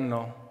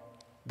gobierno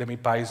de mi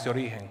país de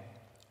origen,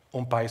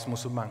 un país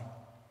musulmán.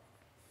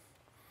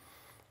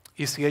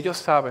 Y si ellos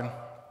saben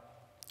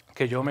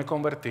que yo me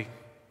convertí,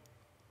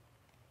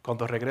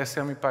 cuando regrese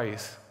a mi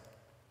país,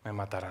 me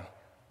matarán.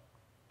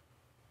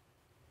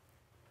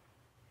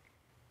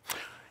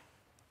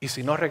 Y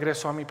si no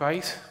regreso a mi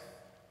país,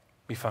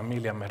 mi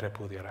familia me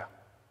repudiará.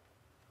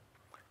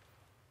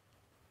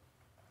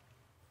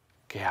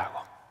 ¿Qué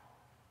hago?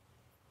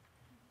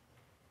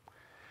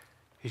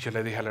 Y yo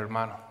le dije al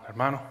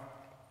hermano,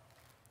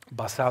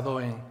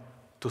 basado en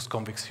tus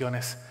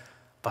convicciones,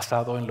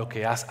 basado en lo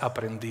que has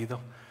aprendido,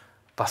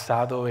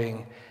 basado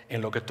en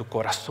lo que tu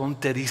corazón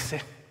te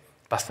dice,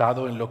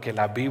 basado en lo que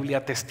la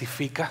Biblia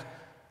testifica,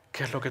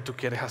 ¿qué es lo que tú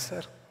quieres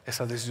hacer?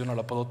 Esa decisión no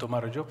la puedo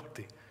tomar yo por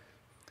ti.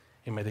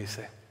 Y me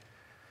dice,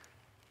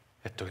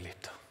 estoy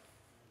listo.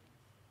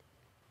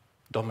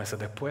 2 meses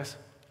después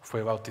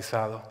fue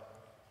bautizado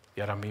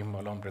y ahora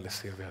mismo el hombre le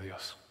sirve a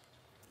Dios.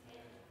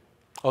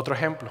 Otro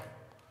ejemplo.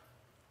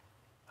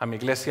 A mi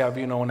iglesia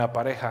vino una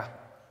pareja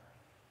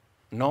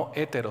no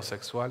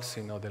heterosexual,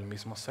 sino del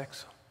mismo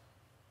sexo.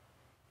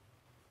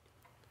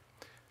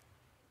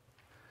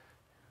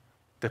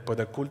 Después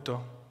del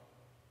culto,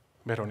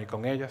 me reuní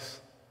con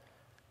ellas.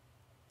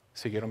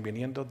 Siguieron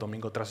viniendo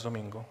domingo tras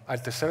domingo.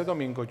 Al tercer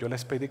domingo yo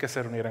les pedí que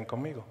se reunieran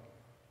conmigo.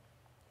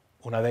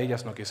 Una de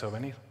ellas no quiso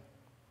venir.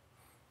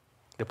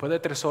 Después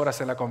de 3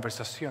 horas en la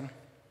conversación,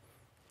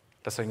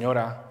 la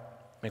señora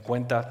me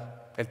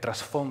cuenta el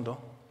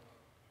trasfondo,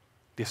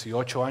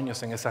 18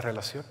 años en esa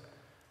relación.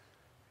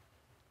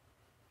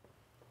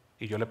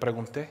 Y yo le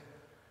pregunté,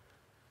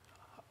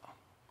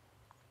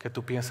 ¿qué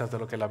tú piensas de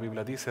lo que la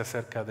Biblia dice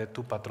acerca de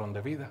tu patrón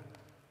de vida?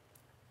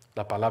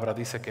 La palabra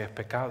dice que es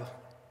pecado.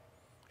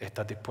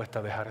 ¿Estás dispuesta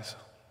a dejar eso?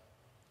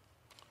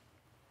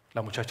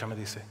 La muchacha me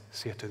dice,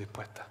 sí, estoy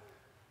dispuesta.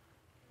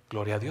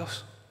 Gloria a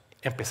Dios.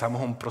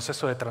 Empezamos un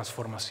proceso de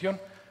transformación.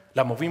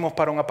 La movimos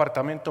para un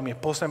apartamento. Mi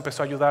esposa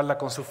empezó a ayudarla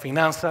con sus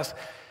finanzas.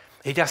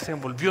 Ella se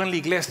envolvió en la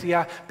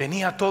iglesia.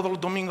 Venía todos los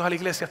domingos a la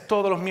iglesia,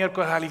 todos los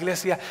miércoles a la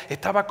iglesia.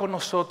 Estaba con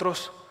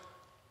nosotros.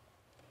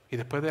 Y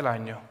después del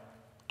año,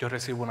 yo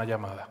recibo una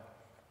llamada.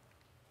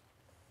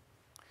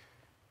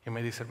 Y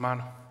me dice,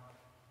 hermano,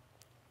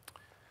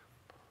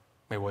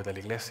 me voy de la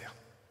iglesia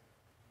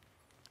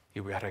y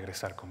voy a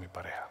regresar con mi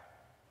pareja.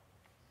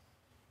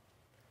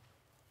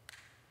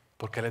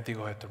 ¿Por qué les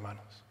digo esto,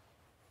 hermanos?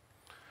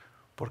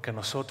 Porque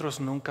nosotros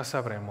nunca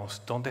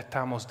sabremos dónde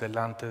estamos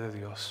delante de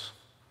Dios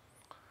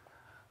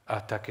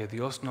hasta que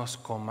Dios nos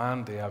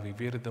comande a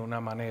vivir de una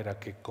manera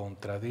que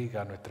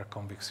contradiga nuestras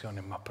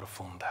convicciones más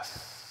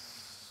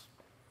profundas.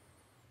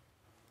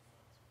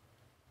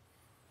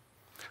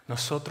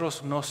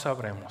 Nosotros no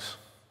sabremos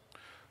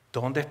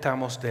dónde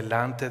estamos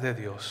delante de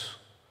Dios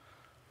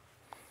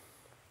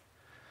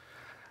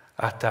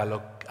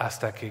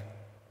hasta que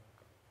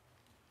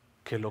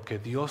lo que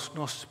Dios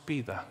nos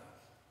pida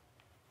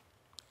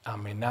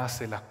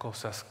amenace las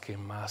cosas que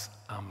más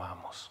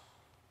amamos.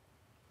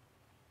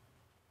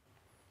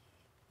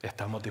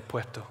 ¿Estamos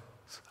dispuestos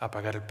a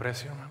pagar el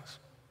precio,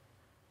 hermanos?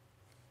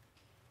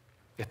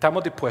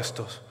 ¿Estamos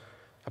dispuestos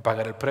a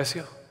pagar el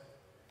precio?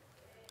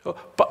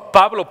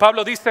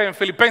 Pablo dice en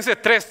Filipenses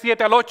 3,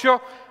 7 al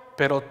 8,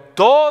 Pero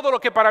todo lo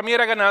que para mí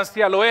era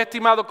ganancia lo he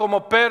estimado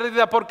como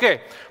pérdida. ¿Por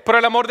qué? Por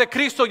el amor de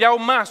Cristo y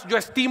aún más. Yo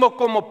estimo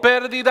como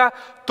pérdida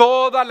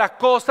todas las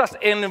cosas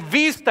en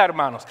vista,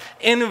 hermanos.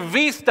 En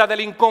vista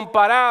del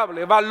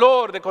incomparable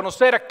valor de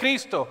conocer a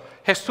Cristo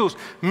Jesús,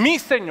 mi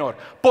Señor,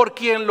 por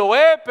quien lo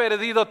he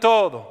perdido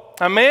todo.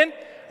 Amén.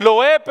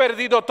 Lo he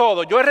perdido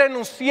todo. Yo he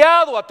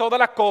renunciado a todas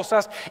las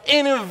cosas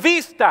en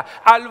vista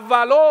al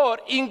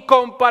valor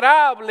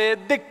incomparable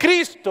de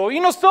Cristo.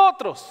 Y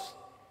nosotros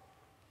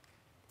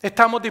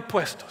estamos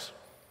dispuestos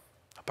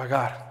a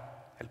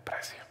pagar el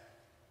precio.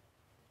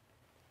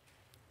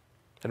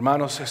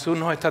 Hermanos, Jesús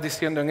nos está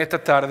diciendo en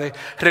esta tarde: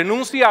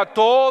 renuncia a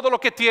todo lo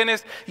que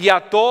tienes y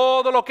a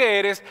todo lo que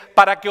eres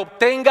para que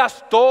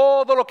obtengas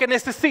todo lo que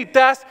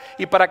necesitas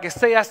y para que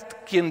seas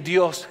quien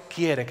Dios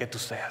quiere que tú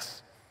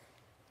seas.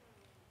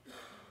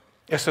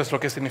 Eso es lo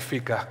que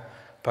significa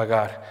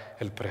pagar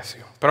el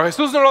precio. Pero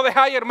Jesús no lo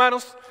deja ahí,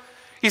 hermanos,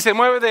 y se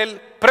mueve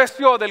del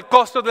precio, del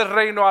costo del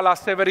reino a la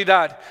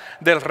severidad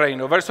del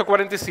reino. Verso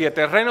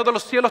 47, el reino de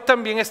los cielos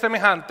también es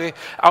semejante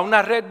a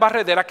una red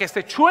barredera que se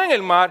echó en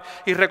el mar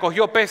y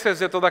recogió peces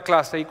de toda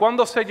clase. Y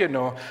cuando se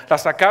llenó, la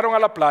sacaron a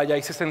la playa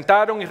y se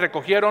sentaron y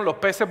recogieron los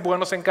peces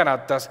buenos en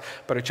canastas,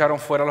 pero echaron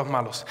fuera los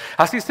malos.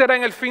 Así será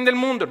en el fin del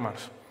mundo,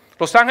 hermanos.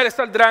 Los ángeles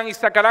saldrán y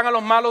sacarán a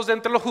los malos de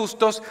entre los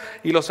justos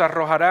y los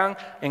arrojarán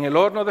en el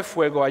horno de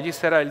fuego. Allí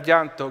será el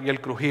llanto y el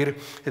crujir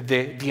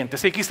de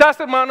dientes. Y quizás,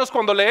 hermanos,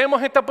 cuando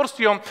leemos esta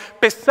porción,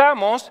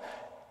 pensamos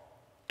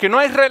que no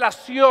hay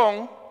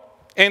relación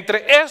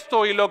entre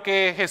esto y lo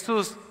que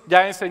Jesús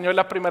ya enseñó en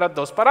las primeras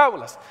dos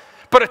parábolas.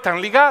 Pero están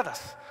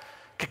ligadas.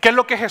 ¿Qué es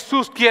lo que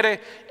Jesús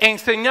quiere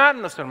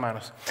enseñarnos,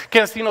 hermanos?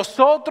 Que si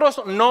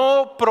nosotros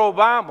no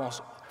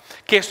probamos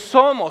que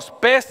somos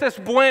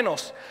peces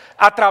buenos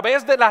a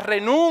través de la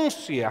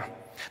renuncia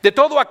de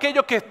todo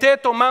aquello que esté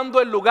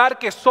tomando el lugar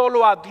que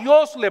solo a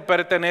Dios le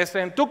pertenece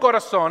en tu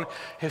corazón,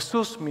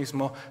 Jesús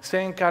mismo se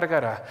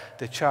encargará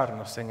de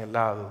echarnos en el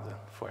lado del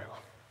fuego.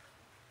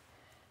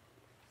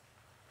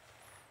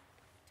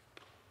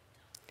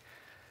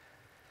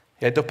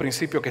 Y hay dos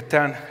principios que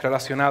están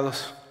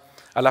relacionados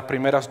a las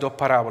primeras dos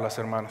parábolas,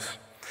 hermanos.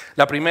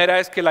 La primera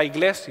es que la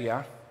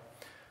iglesia,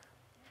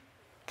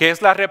 que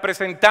es la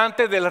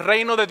representante del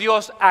reino de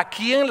Dios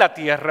aquí en la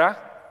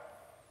tierra,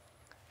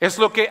 es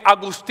lo que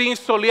Agustín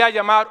solía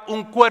llamar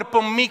un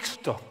cuerpo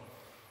mixto.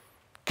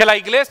 Que la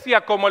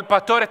iglesia, como el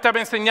pastor estaba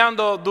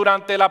enseñando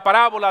durante la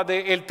parábola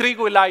del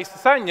trigo y la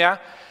cizaña,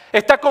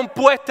 está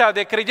compuesta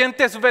de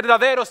creyentes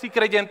verdaderos y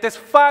creyentes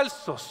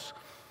falsos,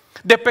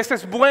 de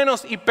peces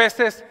buenos y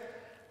peces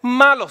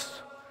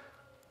malos,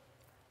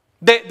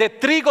 de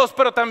trigos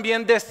pero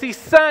también de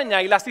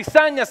cizaña. Y la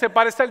cizaña se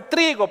parece al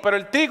trigo, pero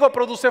el trigo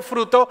produce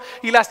fruto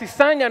y la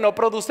cizaña no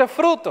produce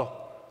fruto.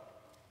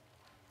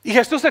 Y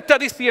Jesús está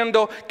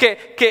diciendo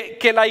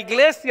que la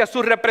iglesia,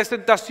 su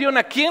representación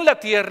aquí en la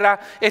tierra,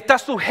 está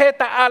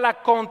sujeta a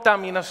la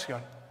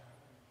contaminación.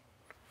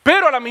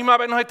 Pero a la misma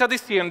vez nos está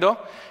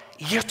diciendo,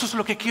 y esto es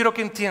lo que quiero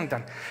que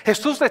entiendan,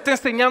 Jesús le está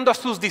enseñando a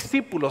sus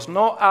discípulos,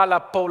 no a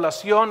la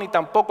población ni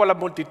tampoco a las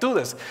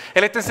multitudes.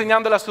 Él está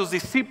enseñándole a sus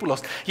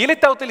discípulos. Y Él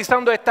está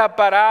utilizando esta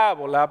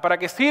parábola para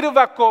que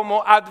sirva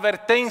como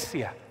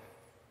advertencia,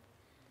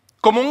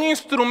 como un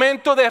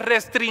instrumento de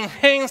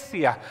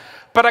restringencia,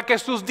 para que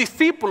sus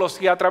discípulos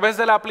y a través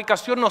de la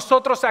aplicación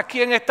nosotros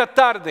aquí en esta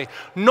tarde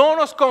no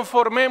nos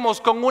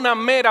conformemos con una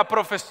mera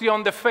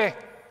profesión de fe.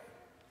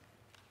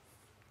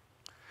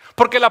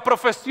 Porque la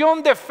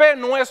profesión de fe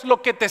no es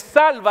lo que te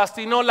salva,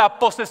 sino la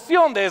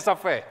posesión de esa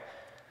fe.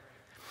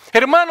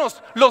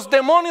 Hermanos, los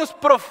demonios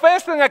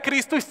profesan a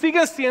Cristo y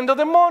siguen siendo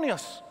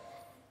demonios.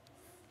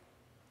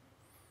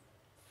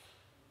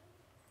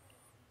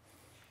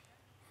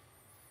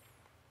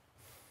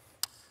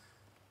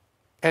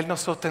 Él nos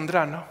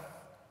sostendrá, ¿no?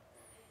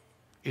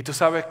 Y tú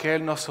sabes que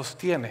Él nos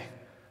sostiene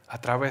a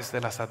través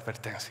de las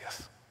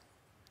advertencias.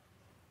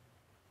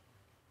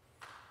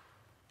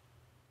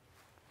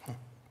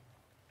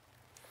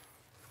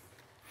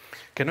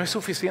 Que no es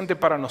suficiente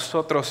para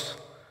nosotros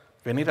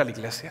venir a la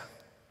iglesia,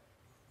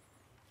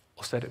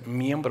 o ser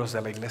miembros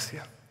de la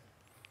iglesia,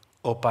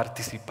 o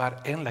participar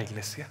en la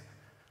iglesia,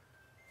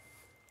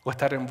 o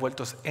estar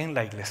envueltos en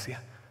la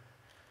iglesia,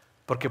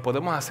 porque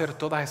podemos hacer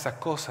todas esas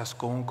cosas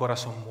con un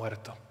corazón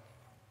muerto.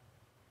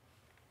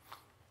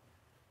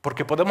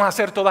 Porque podemos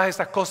hacer todas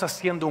esas cosas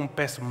siendo un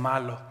pez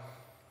malo.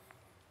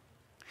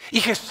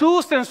 Y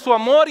Jesús en su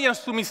amor y en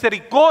su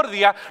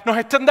misericordia nos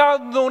está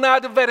dando una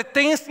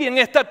advertencia en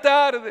esta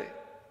tarde.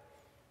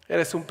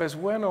 ¿Eres un pez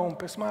bueno o un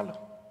pez malo?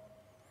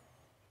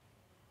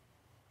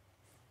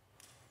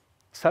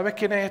 ¿Sabes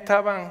quiénes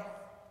estaban?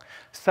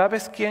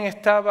 ¿Sabes quién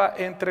estaba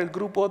entre el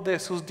grupo de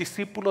sus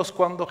discípulos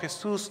cuando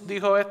Jesús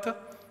dijo esto?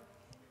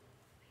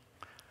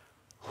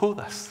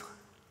 Judas.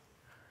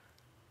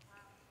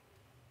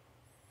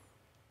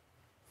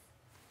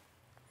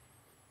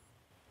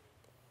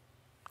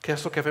 ¿Qué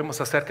es lo que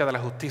vemos acerca de la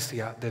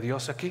justicia de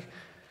Dios aquí?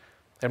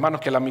 Hermanos,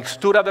 que la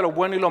mixtura de lo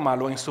bueno y lo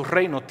malo en su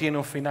reino tiene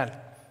un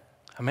final.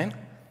 Amén.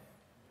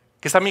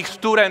 Que esa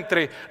mixtura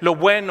entre lo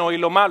bueno y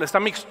lo malo, esa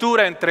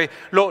mixtura entre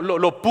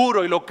lo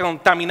puro y lo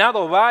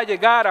contaminado va a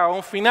llegar a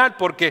un final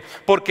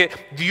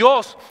porque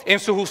Dios en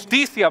su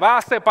justicia va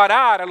a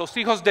separar a los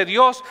hijos de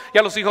Dios y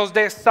a los hijos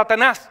de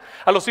Satanás.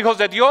 A los hijos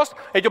de Dios,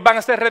 ellos van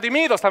a ser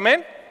redimidos,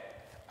 amén.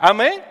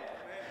 Amén.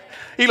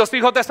 Y los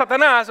hijos de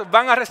Satanás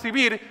van a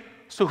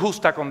recibir su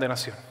justa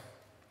condenación.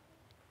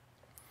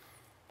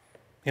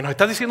 Y nos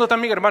está diciendo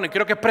también, hermano, y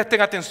quiero que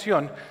presten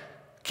atención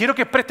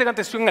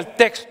al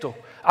texto,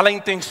 a la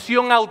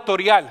intención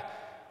autorial,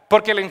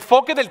 porque el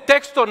enfoque del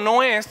texto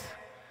no es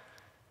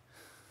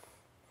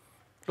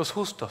los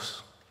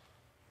justos.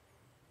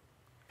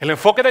 El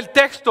enfoque del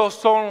texto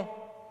son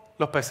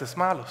los peces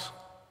malos.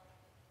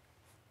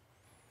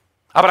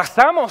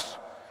 Abrazamos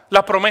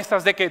las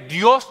promesas de que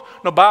Dios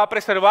nos va a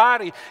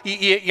preservar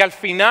y al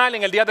final,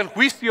 en el día del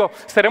juicio,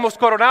 seremos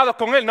coronados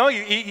con Él, ¿no?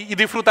 Y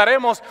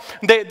disfrutaremos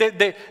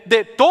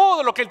de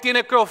todo lo que Él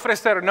tiene que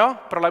ofrecer,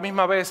 ¿no? Pero a la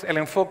misma vez, el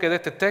enfoque de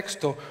este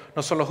texto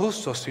no son los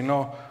justos,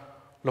 sino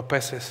los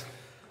peces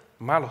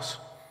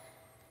malos.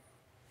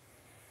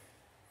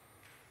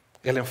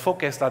 El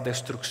enfoque es la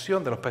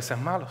destrucción de los peces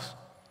malos.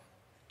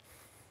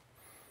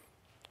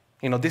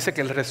 Y nos dice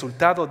que el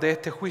resultado de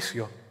este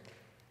juicio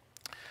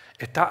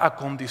está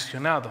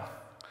acondicionado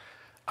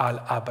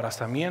al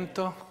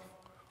abrazamiento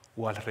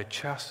o al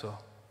rechazo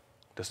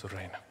de su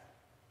reino.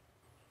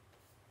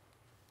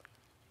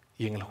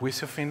 Y en el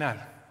juicio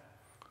final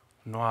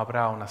no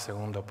habrá una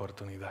segunda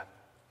oportunidad.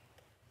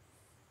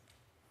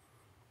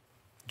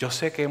 Yo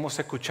sé que hemos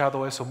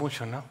escuchado eso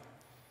mucho, ¿no?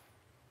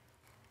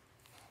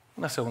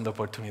 Una segunda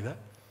oportunidad.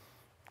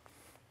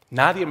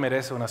 Nadie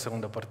merece una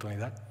segunda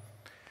oportunidad.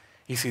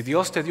 Y si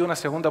Dios te dio una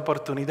segunda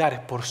oportunidad es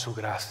por su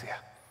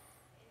gracia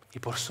y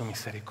por su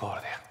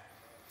misericordia.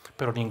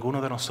 Pero ninguno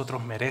de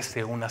nosotros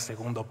merece una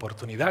segunda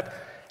oportunidad.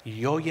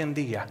 Y hoy en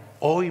día,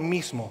 hoy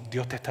mismo,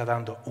 Dios te está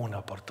dando una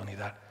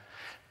oportunidad.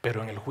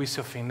 Pero en el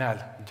juicio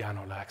final ya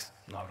no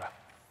habrá.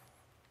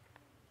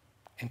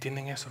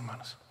 ¿Entienden eso,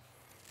 hermanos?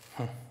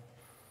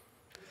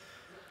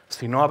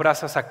 Si no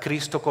abrazas a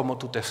Cristo como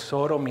tu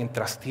tesoro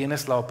mientras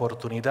tienes la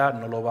oportunidad,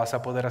 no lo vas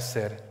a poder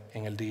hacer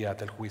en el día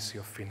del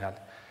juicio final.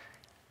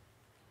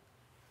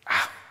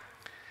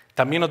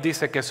 También nos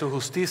dice que su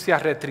justicia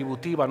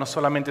retributiva no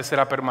solamente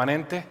será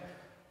permanente,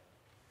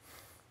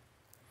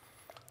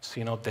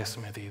 sino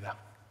desmedida.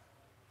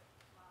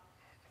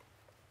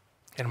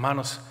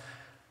 Hermanos,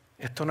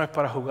 esto no es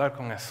para jugar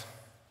con eso.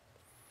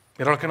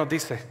 Mira lo que nos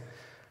dice.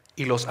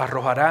 Y los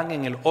arrojarán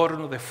en el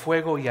horno de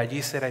fuego y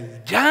allí será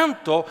el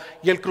llanto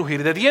y el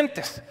crujir de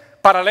dientes.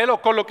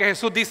 Paralelo con lo que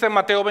Jesús dice en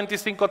Mateo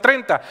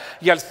 25:30.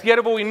 Y al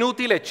siervo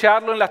inútil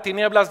echarlo en las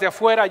tinieblas de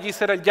afuera, allí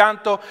será el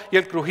llanto y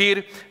el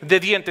crujir de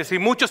dientes. Y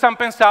muchos han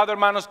pensado,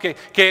 hermanos, que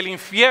el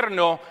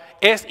infierno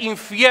es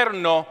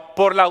infierno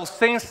por la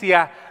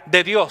ausencia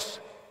de Dios.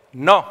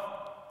 No.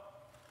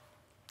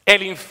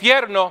 El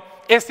infierno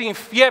es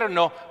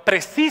infierno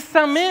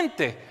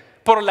precisamente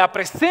por la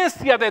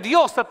presencia de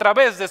Dios a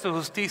través de su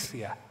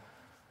justicia.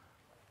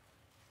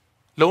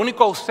 Lo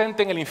único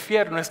ausente en el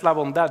infierno es la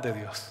bondad de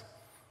Dios.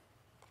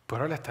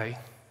 Pero Él está ahí.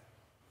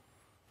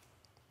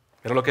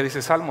 Mira lo que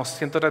dice Salmos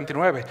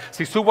 139.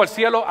 Si subo al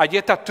cielo, allí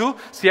estás tú.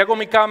 Si hago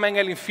mi cama en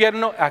el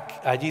infierno,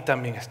 allí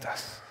también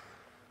estás.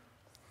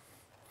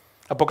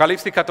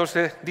 Apocalipsis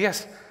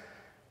 14:10.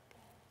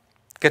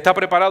 Que está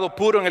preparado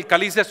puro en el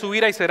cáliz de su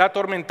ira y será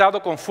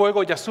atormentado con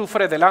fuego y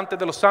azufre delante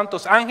de los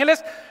santos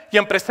ángeles y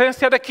en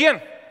presencia de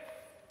 ¿quién?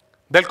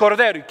 Del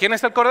Cordero. ¿Y quién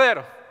es el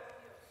Cordero?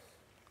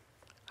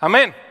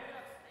 Amén.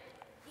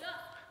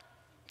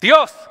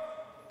 Dios.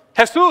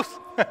 Jesús.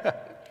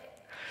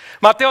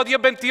 Mateo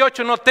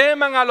 10:28. No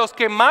teman a los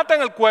que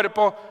matan el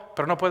cuerpo,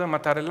 pero no pueden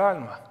matar el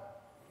alma.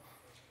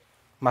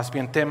 Más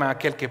bien teman a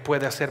aquel que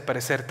puede hacer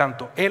perecer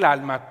tanto el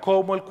alma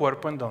como el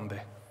cuerpo. ¿En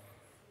dónde?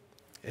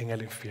 En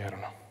el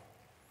infierno.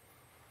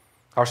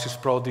 R.C.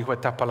 Sproul dijo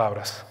estas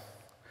palabras.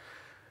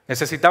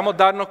 Necesitamos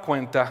darnos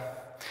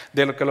cuenta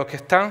de que los que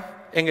están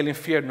en el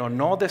infierno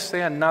no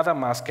desean nada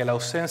más que la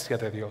ausencia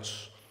de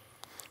Dios.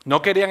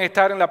 No querían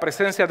estar en la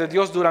presencia de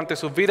Dios durante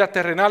sus vidas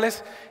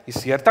terrenales y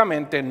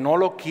ciertamente no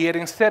lo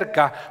quieren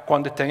cerca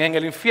cuando estén en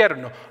el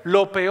infierno.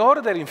 Lo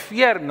peor del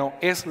infierno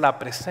es la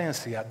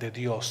presencia de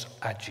Dios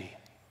allí.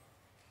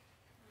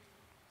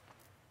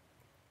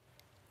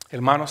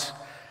 Hermanos,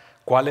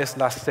 ¿cuál es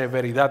la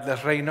severidad del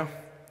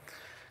reino?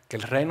 Que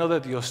el reino de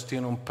Dios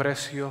tiene un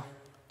precio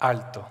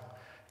alto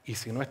y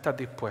si no estás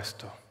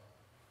dispuesto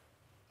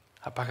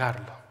a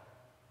pagarlo,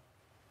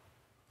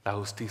 la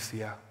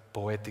justicia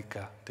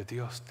poética de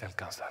Dios te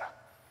alcanzará.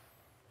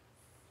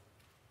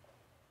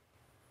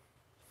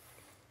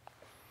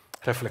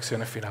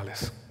 Reflexiones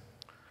finales.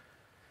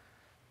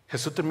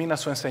 Jesús termina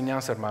su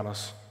enseñanza,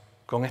 hermanos,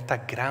 con esta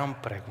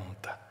gran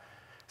pregunta.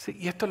 Sí,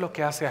 y esto es lo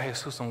que hace a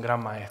Jesús un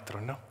gran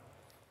maestro, ¿no?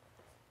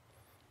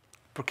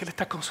 Porque Él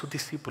está con sus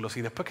discípulos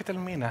y después que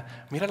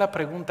termina, mira la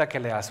pregunta que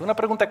le hace. Una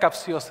pregunta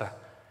capciosa.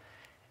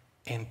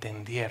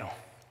 ¿Entendieron?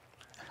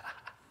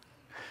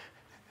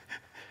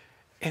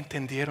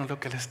 ¿Entendieron lo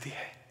que les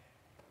dije?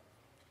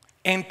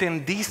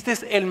 ¿Entendiste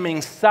el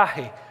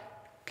mensaje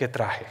que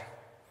traje?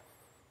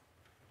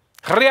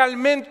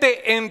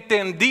 ¿Realmente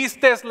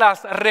entendiste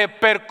las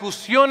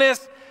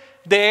repercusiones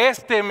de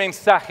este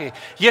mensaje?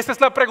 Y esa es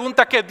la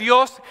pregunta que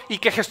Dios y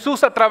que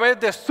Jesús a través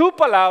de su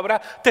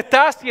palabra te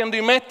está haciendo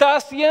y me está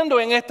haciendo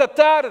en esta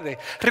tarde.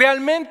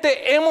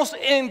 ¿Realmente hemos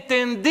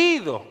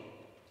entendido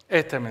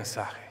este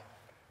mensaje?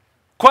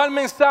 ¿Cuál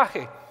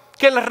mensaje?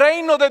 Que el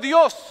reino de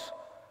Dios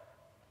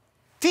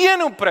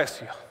tiene un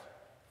precio.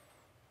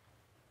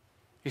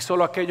 Y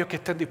solo aquellos que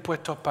estén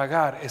dispuestos a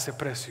pagar ese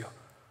precio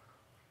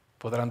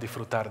podrán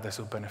disfrutar de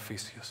sus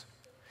beneficios.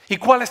 ¿Y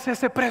cuál es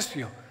ese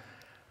precio?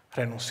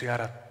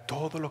 Renunciar a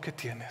todo lo que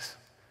tienes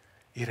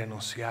y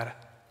renunciar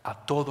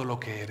a todo lo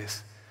que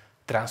eres.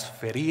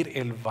 Transferir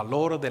el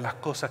valor de las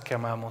cosas que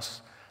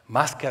amamos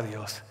más que a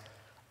Dios,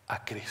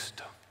 a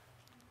Cristo.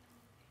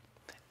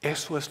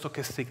 Eso es lo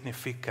que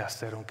significa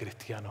ser un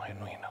cristiano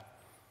genuino.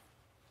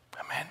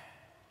 Amén.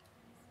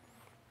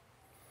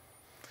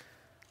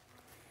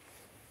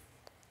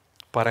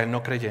 Para el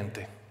no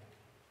creyente,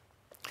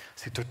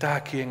 si tú estás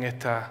aquí en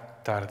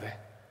esta tarde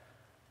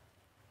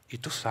y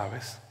tú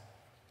sabes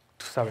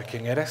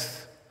quién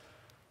eres,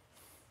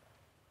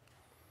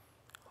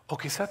 o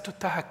quizás tú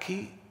estás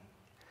aquí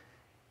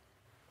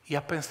y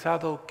has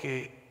pensado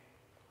que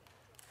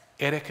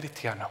eres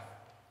cristiano,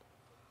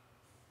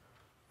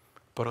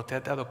 pero te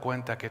has dado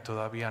cuenta que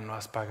todavía no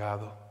has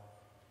pagado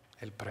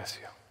el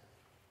precio.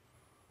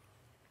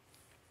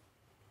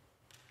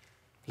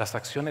 Las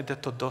acciones de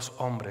estos dos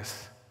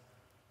hombres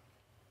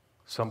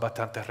son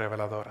bastante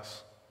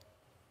reveladoras.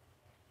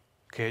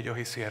 Que ellos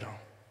hicieron,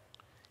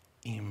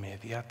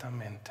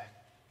 inmediatamente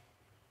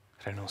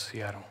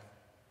renunciaron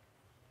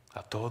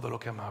a todo lo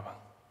que amaban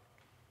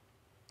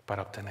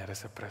para obtener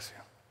ese precio,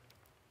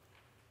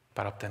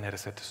 para obtener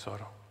ese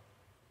tesoro.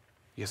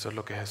 Y eso es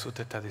lo que Jesús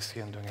te está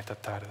diciendo en esta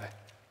tarde.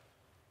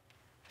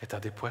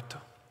 ¿Estás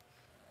dispuesto?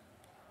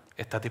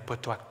 ¿Estás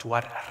dispuesto a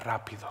actuar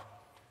rápido?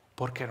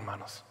 ¿Por qué,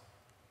 hermanos?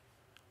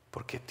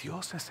 Porque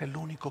Dios es el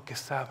único que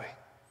sabe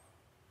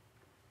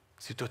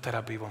si tú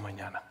estarás vivo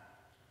mañana,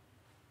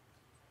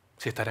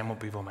 si estaremos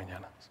vivos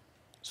mañana.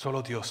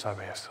 Solo Dios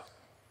sabe eso.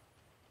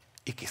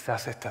 Y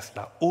quizás esta es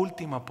la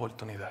última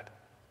oportunidad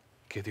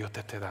que Dios te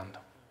esté dando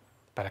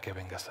para que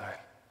vengas a Él.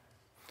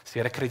 Si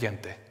eres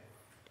creyente,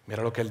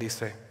 mira lo que Él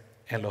dice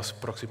en los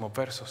próximos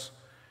versos.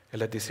 Él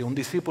les dice: un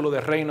discípulo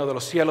del reino de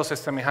los cielos es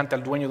semejante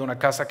al dueño de una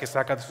casa que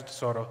saca de su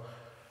tesoro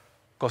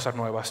cosas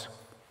nuevas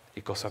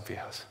y cosas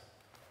viejas.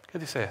 ¿Qué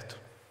dice esto?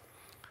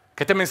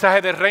 Que este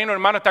mensaje del reino,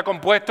 hermano, está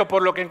compuesto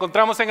por lo que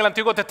encontramos en el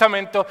Antiguo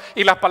Testamento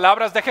y las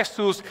palabras de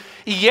Jesús.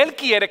 Y Él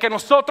quiere que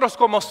nosotros,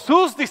 como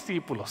sus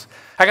discípulos,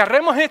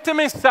 agarremos este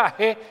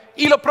mensaje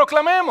y lo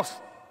proclamemos.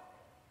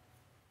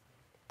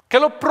 Que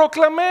lo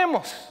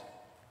proclamemos.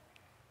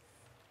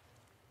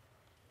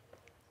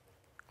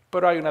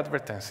 Pero hay una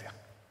advertencia.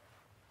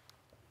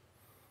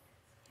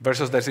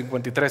 Versos del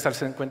 53 al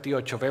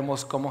 58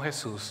 vemos cómo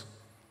Jesús,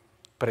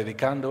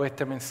 predicando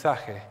este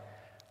mensaje,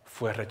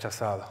 fue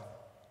rechazado.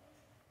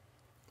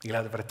 Y la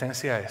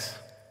advertencia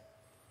es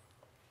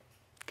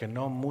que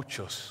no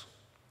muchos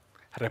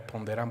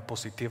responderán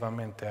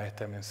positivamente a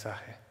este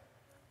mensaje.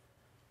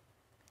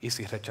 Y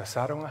si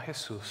rechazaron a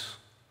Jesús,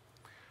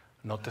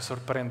 no te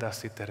sorprendas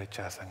si te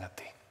rechazan a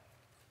ti.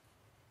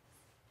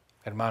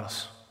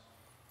 Hermanos,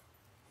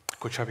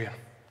 escucha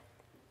bien.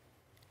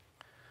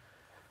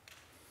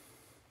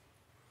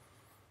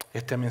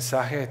 Este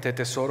mensaje, este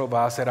tesoro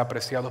va a ser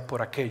apreciado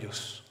por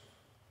aquellos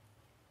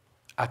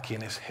a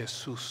quienes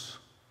Jesús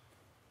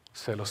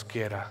se los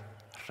quiera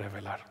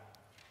revelar.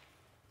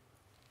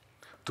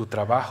 Tu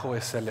trabajo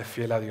es serle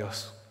fiel a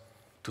Dios.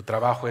 Tu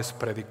trabajo es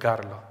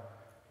predicarlo.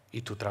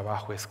 Y tu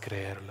trabajo es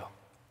creerlo.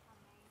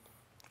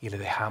 Y le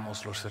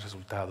dejamos los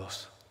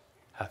resultados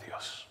a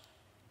Dios.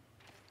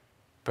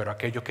 Pero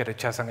aquellos que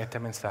rechazan este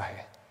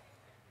mensaje,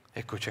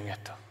 escuchen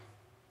esto.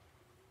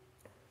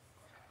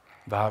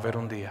 Va a haber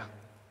un día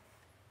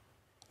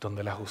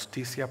donde la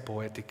justicia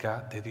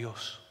poética de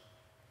Dios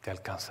te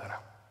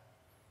alcanzará.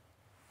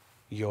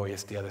 Y hoy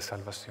es día de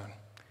salvación.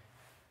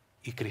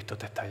 Y Cristo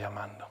te está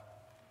llamando.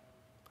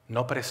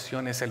 No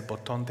presiones el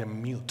botón de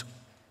mute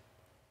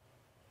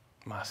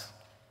más.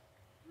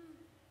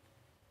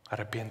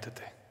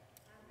 Arrepiéntete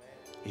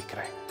y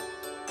cree.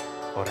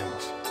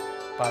 Oremos.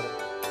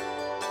 Padre.